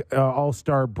back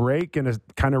All-Star break and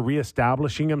kind of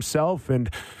reestablishing himself. And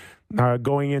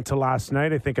going into last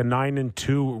night, I think a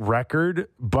 9-2 record.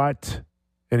 But,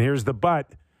 and here's the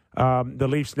but, the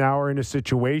Leafs now are in a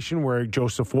situation where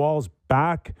Joseph Woll's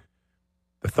back.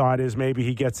 The thought is maybe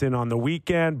he gets in on the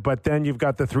weekend, but then you've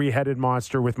got the three-headed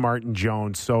monster with Martin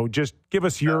Jones. So just give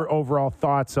us your overall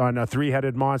thoughts on a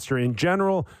three-headed monster in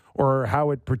general or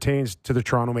how it pertains to the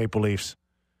Toronto Maple Leafs.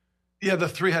 Yeah, the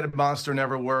three-headed monster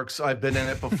never works. I've been in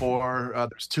it before.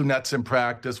 There's two nets in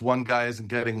practice. One guy isn't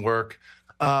getting work.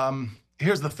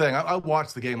 Here's the thing. I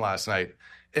watched the game last night,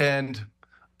 and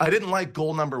I didn't like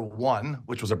goal number 1,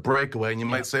 which was a breakaway. And you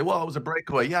might say, well, it was a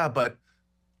breakaway. Yeah, but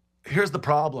here's the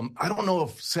problem. I don't know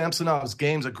if Samsonov's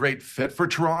game's a great fit for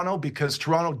Toronto because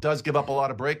Toronto does give up a lot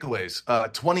of breakaways.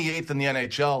 28th in the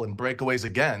NHL in breakaways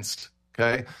against,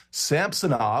 okay?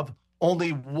 Samsonov,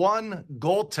 only one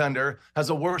goaltender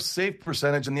has a worse save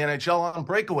percentage in the NHL on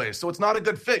breakaways. So it's not a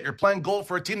good fit. You're playing goal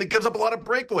for a team that gives up a lot of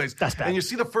breakaways. That's bad. And you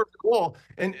see the first goal,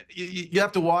 and you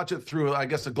have to watch it through, I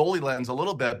guess, a goalie lens a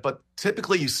little bit. But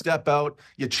typically you step out,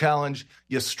 you challenge,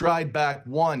 you stride back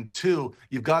 1, 2.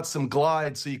 You've got some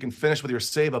glide so you can finish with your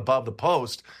save above the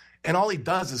post. And all he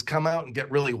does is come out and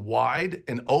get really wide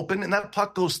and open, and that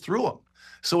puck goes through him.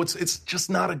 So it's just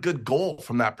not a good goal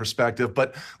from that perspective.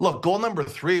 But look, goal number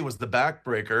 3 was the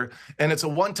backbreaker, and it's a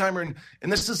one-timer.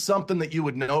 And this is something that you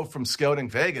would know from scouting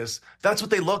Vegas. That's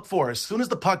what they look for. As soon as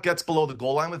the puck gets below the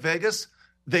goal line with Vegas,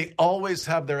 they always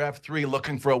have their F3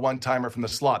 looking for a one-timer from the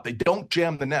slot. They don't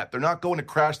jam the net. They're not going to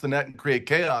crash the net and create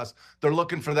chaos. They're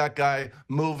looking for that guy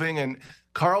moving, and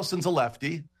Carlson's a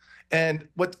lefty. And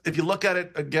if you look at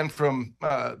it again from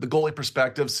the goalie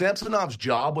perspective, Samsonov's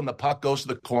job when the puck goes to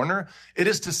the corner, it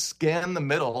is to scan the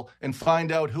middle and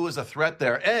find out who is a threat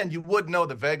there. And you would know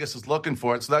that Vegas is looking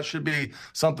for it, so that should be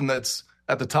something that's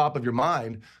at the top of your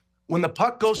mind. When the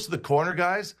puck goes to the corner,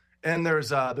 guys, and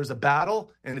there's a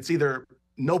battle, and it's either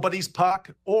nobody's puck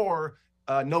or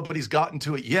nobody's gotten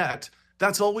to it yet,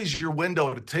 that's always your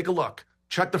window to take a look.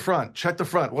 Check the front.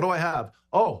 What do I have?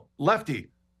 Oh, lefty.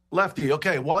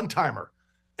 Okay, one-timer.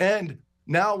 And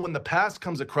now when the pass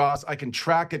comes across, I can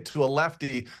track it to a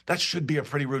lefty. That should be a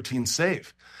pretty routine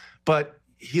save. But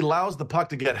he allows the puck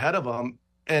to get ahead of him,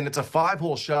 and it's a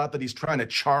 5-hole shot that he's trying to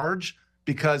charge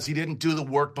because he didn't do the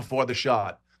work before the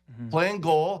shot. Mm-hmm. Playing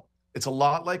goal, it's a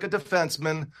lot like a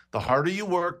defenseman. The harder you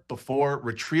work before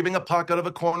retrieving a puck out of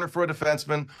a corner for a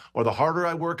defenseman, or the harder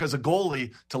I work as a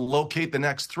goalie to locate the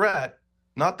next threat,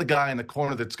 not the guy in the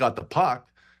corner that's got the puck,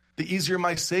 the easier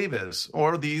my save is,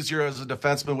 or the easier as a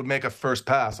defenseman would make a first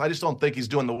pass. I just don't think he's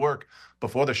doing the work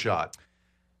before the shot.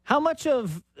 How much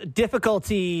of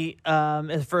difficulty for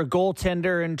a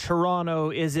goaltender in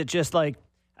Toronto is it just like,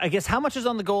 I guess, how much is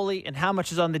on the goalie and how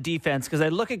much is on the defense? Because I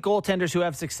look at goaltenders who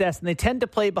have success, and they tend to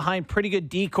play behind pretty good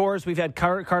decors. We've had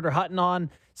Carter Hutton on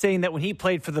saying that when he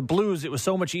played for the Blues, it was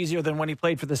so much easier than when he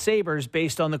played for the Sabres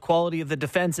based on the quality of the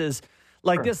defenses.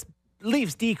 Like sure. This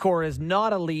Leafs decor is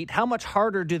not elite. How much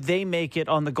harder do they make it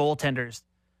on the goaltenders?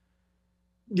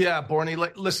 Yeah, Borny,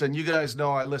 listen, you guys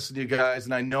know I listen to you guys,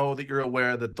 and I know that you're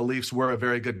aware that the Leafs were a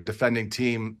very good defending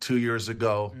team 2 years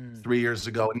ago, 3 years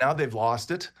ago, and now they've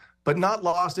lost it, but not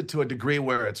lost it to a degree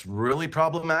where it's really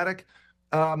problematic.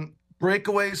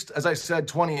 Breakaways, as I said,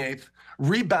 28th.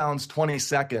 Rebounds,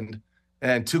 22nd,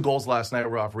 and 2 goals last night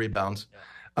were off rebounds.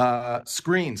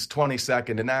 Screens,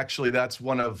 22nd, and actually that's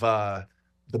one of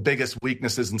the biggest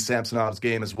weaknesses in Samsonov's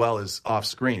game as well as off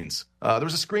screens. There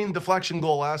was a screen deflection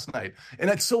goal last night, and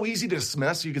it's so easy to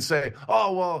dismiss. You could say,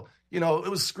 oh, well, it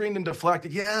was screened and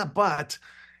deflected. Yeah, but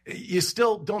you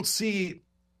still don't see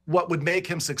what would make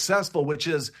him successful, which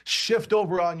is shift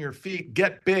over on your feet,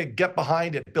 get big, get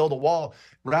behind it, build a wall,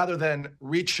 rather than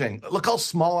reaching. Look how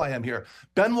small I am here.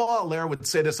 Benoit Allaire would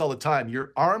say this all the time.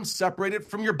 Your arms separated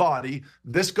from your body.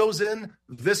 This goes in.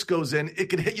 It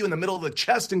could hit you in the middle of the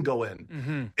chest and go in.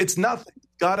 Mm-hmm. It's nothing.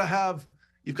 You've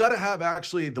got to have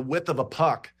actually the width of a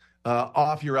puck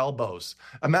off your elbows.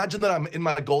 Imagine that I'm in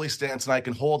my goalie stance and I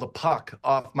can hold a puck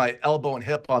off my elbow and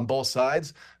hip on both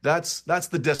sides. That's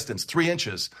the distance, 3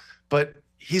 inches. But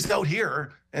he's out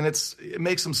here, and it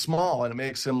makes him small and it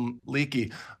makes him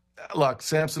leaky. Look,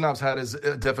 Samsonov's had his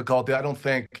difficulty. I don't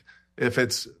think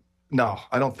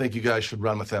I don't think you guys should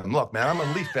run with him. Look, man, I'm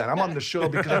a Leaf fan. I'm on the show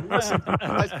because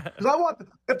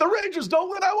if the Rangers don't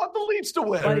win, I want the Leafs to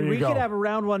win. Buddy, we could have a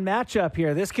round 1 matchup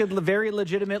here. This could very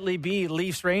legitimately be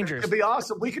Leafs Rangers. It'd be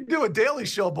awesome. We could do a daily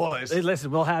show, boys. Hey,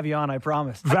 listen, we'll have you on, I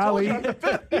promise. Valley.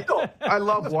 I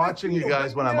love watching you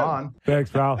guys when I'm on. Thanks,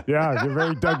 Val. Yeah, you're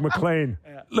very Doug McLean.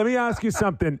 Let me ask you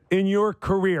something. In your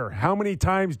career, how many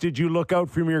times did you look out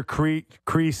from your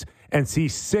crease and see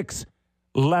 6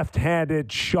 left-handed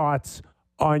shots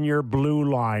on your blue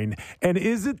line? And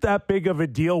is it that big of a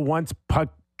deal once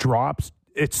puck drops?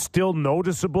 It's still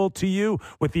noticeable to you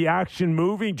with the action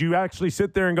moving? Do you actually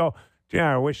sit there and go,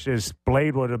 yeah, I wish this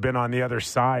blade would have been on the other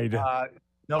side?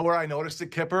 No, where I noticed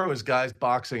it, Kipper, was guys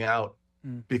boxing out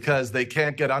because they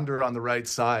can't get under on the right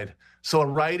side. So a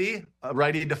righty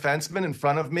defenseman in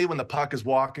front of me, when the puck is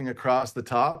walking across the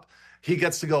top, he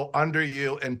gets to go under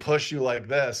you and push you like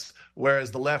this, whereas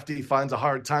the lefty finds a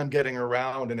hard time getting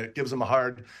around, and it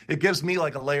gives me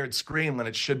like a layered screen when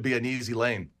it should be an easy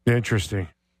lane. Interesting.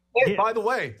 Hey, by the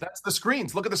way, that's the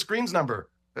screens. Look at the screens number.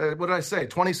 What did I say?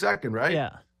 22nd, right?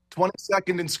 Yeah.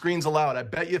 22nd in screens allowed. I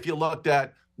bet you if you looked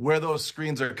at where those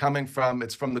screens are coming from,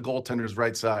 it's from the goaltender's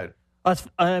right side.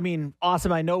 Awesome.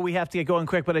 I know we have to get going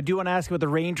quick, but I do want to ask about the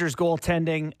Rangers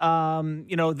goaltending.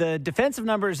 The defensive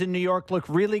numbers in New York look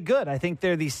really good. I think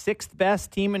they're the 6th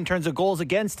best team in terms of goals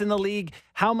against in the league.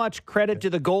 How much credit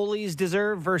do the goalies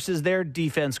deserve versus their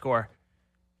defense score?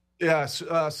 Yeah,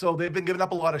 so they've been giving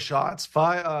up a lot of shots.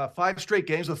 5 straight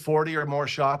games with 40 or more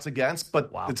shots against, but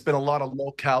It's been a lot of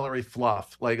low-calorie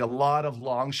fluff, like a lot of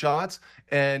long shots.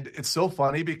 And it's so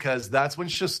funny because that's when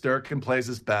Shesterkin plays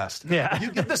his best. Yeah.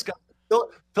 You get this guy.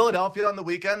 Philadelphia on the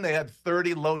weekend, they had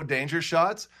 30 low danger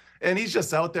shots, and he's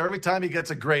just out there. Every time he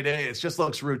gets a grade A, it just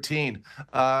looks routine.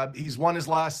 He's won his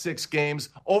last 6 games.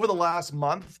 Over the last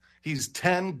month, he's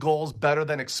 10 goals better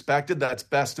than expected. That's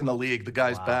best in the league. The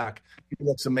guy's back. He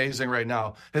looks amazing right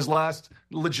now. His last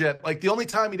legit, the only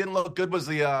time he didn't look good was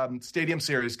the Stadium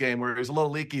Series game where he was a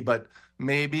little leaky, but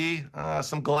maybe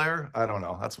some glare. I don't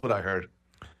know. That's what I heard.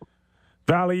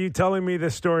 Valley, you telling me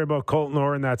this story about Colton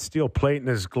Orr and that steel plate in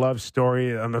his glove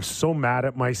story, I'm so mad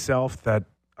at myself that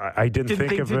I didn't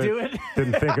think of it.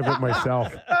 Didn't think of it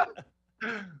myself.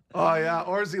 Oh, yeah.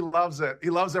 Orzy loves it. He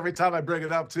loves every time I bring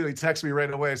it up, too. He texts me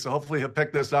right away, so hopefully he'll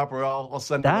pick this up or I'll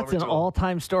send it over to him. That's an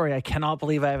all-time story. I cannot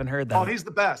believe I haven't heard that. Oh, he's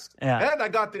the best. Yeah. And I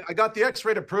got the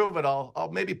X-ray to prove it. I'll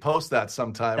maybe post that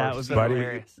sometime. That would be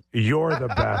hilarious. You're the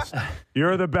best.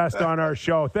 You're the best on our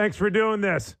show. Thanks for doing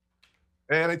this.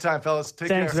 Hey, anytime, fellas. Take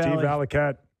Thanks, care. Steve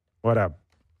Valiquette, what up?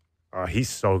 Oh, he's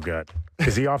so good.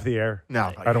 Is he off the air?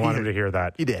 No. I don't want him to hear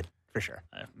that. He did, for sure.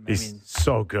 He's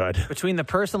so good. Between the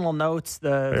personal notes,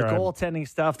 the goaltending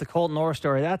stuff, the Colton Orr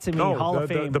story, that's Hall of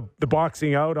Fame. The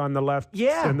boxing out on the left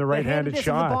and the right-handed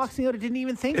shot. The boxing out, I didn't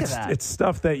even think of that. It's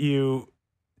stuff that you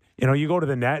go to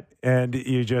the net and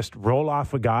you just roll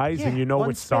off of guys and you know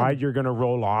which side you're going to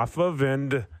roll off of.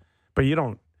 But you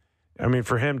don't,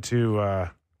 for him to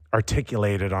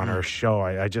articulate it on our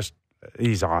show,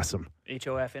 he's awesome.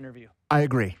 HOF interview. I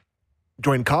agree.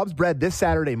 Join Cobb's Bread this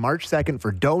Saturday, March 2nd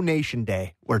for Donation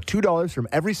Day, where $2 from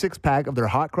every 6-pack of their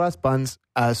hot cross buns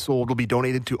sold will be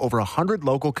donated to over 100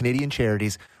 local Canadian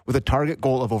charities with a target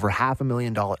goal of over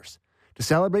 $500,000. To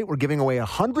celebrate, we're giving away a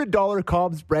 $100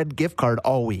 Cobb's Bread gift card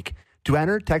all week. To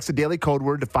enter, text the daily code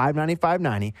word to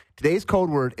 59590. Today's code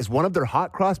word is one of their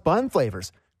hot cross bun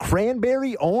flavors,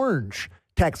 cranberry orange.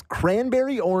 Text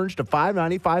cranberry orange to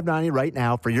 59590 right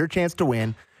now for your chance to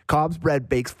win. Cobb's Bread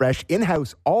bakes fresh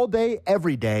in-house all day,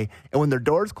 every day. And when their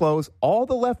doors close, all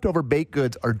the leftover baked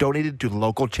goods are donated to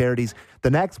local charities. The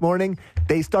next morning,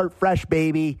 they start fresh,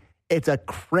 baby. It's a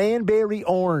cranberry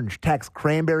orange. Text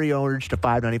cranberry orange to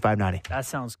 59590. That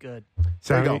sounds good.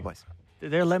 There you go, boys.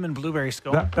 They're lemon blueberry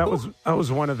skull. That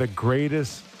was one of the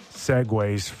greatest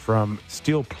segues from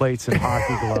steel plates and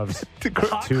hockey gloves to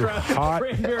hot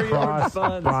cross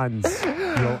buns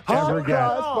you'll ever get.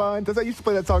 Hot cross buns. I used to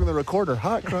play that song on the recorder.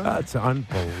 Hot cross. That's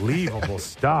unbelievable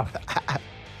stuff.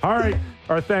 All right.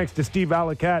 Our thanks to Steve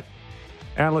Valiquette,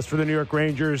 analyst for the New York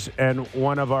Rangers and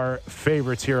one of our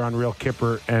favorites here on Real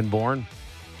Kipper and Bourne.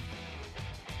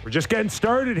 We're just getting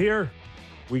started here.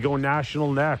 We go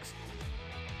national next.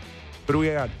 What do we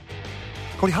got?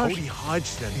 Cody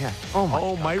Hodgson. Yeah.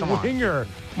 Oh my winger.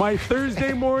 My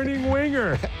Thursday morning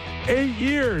winger. 8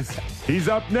 years. He's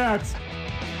up next.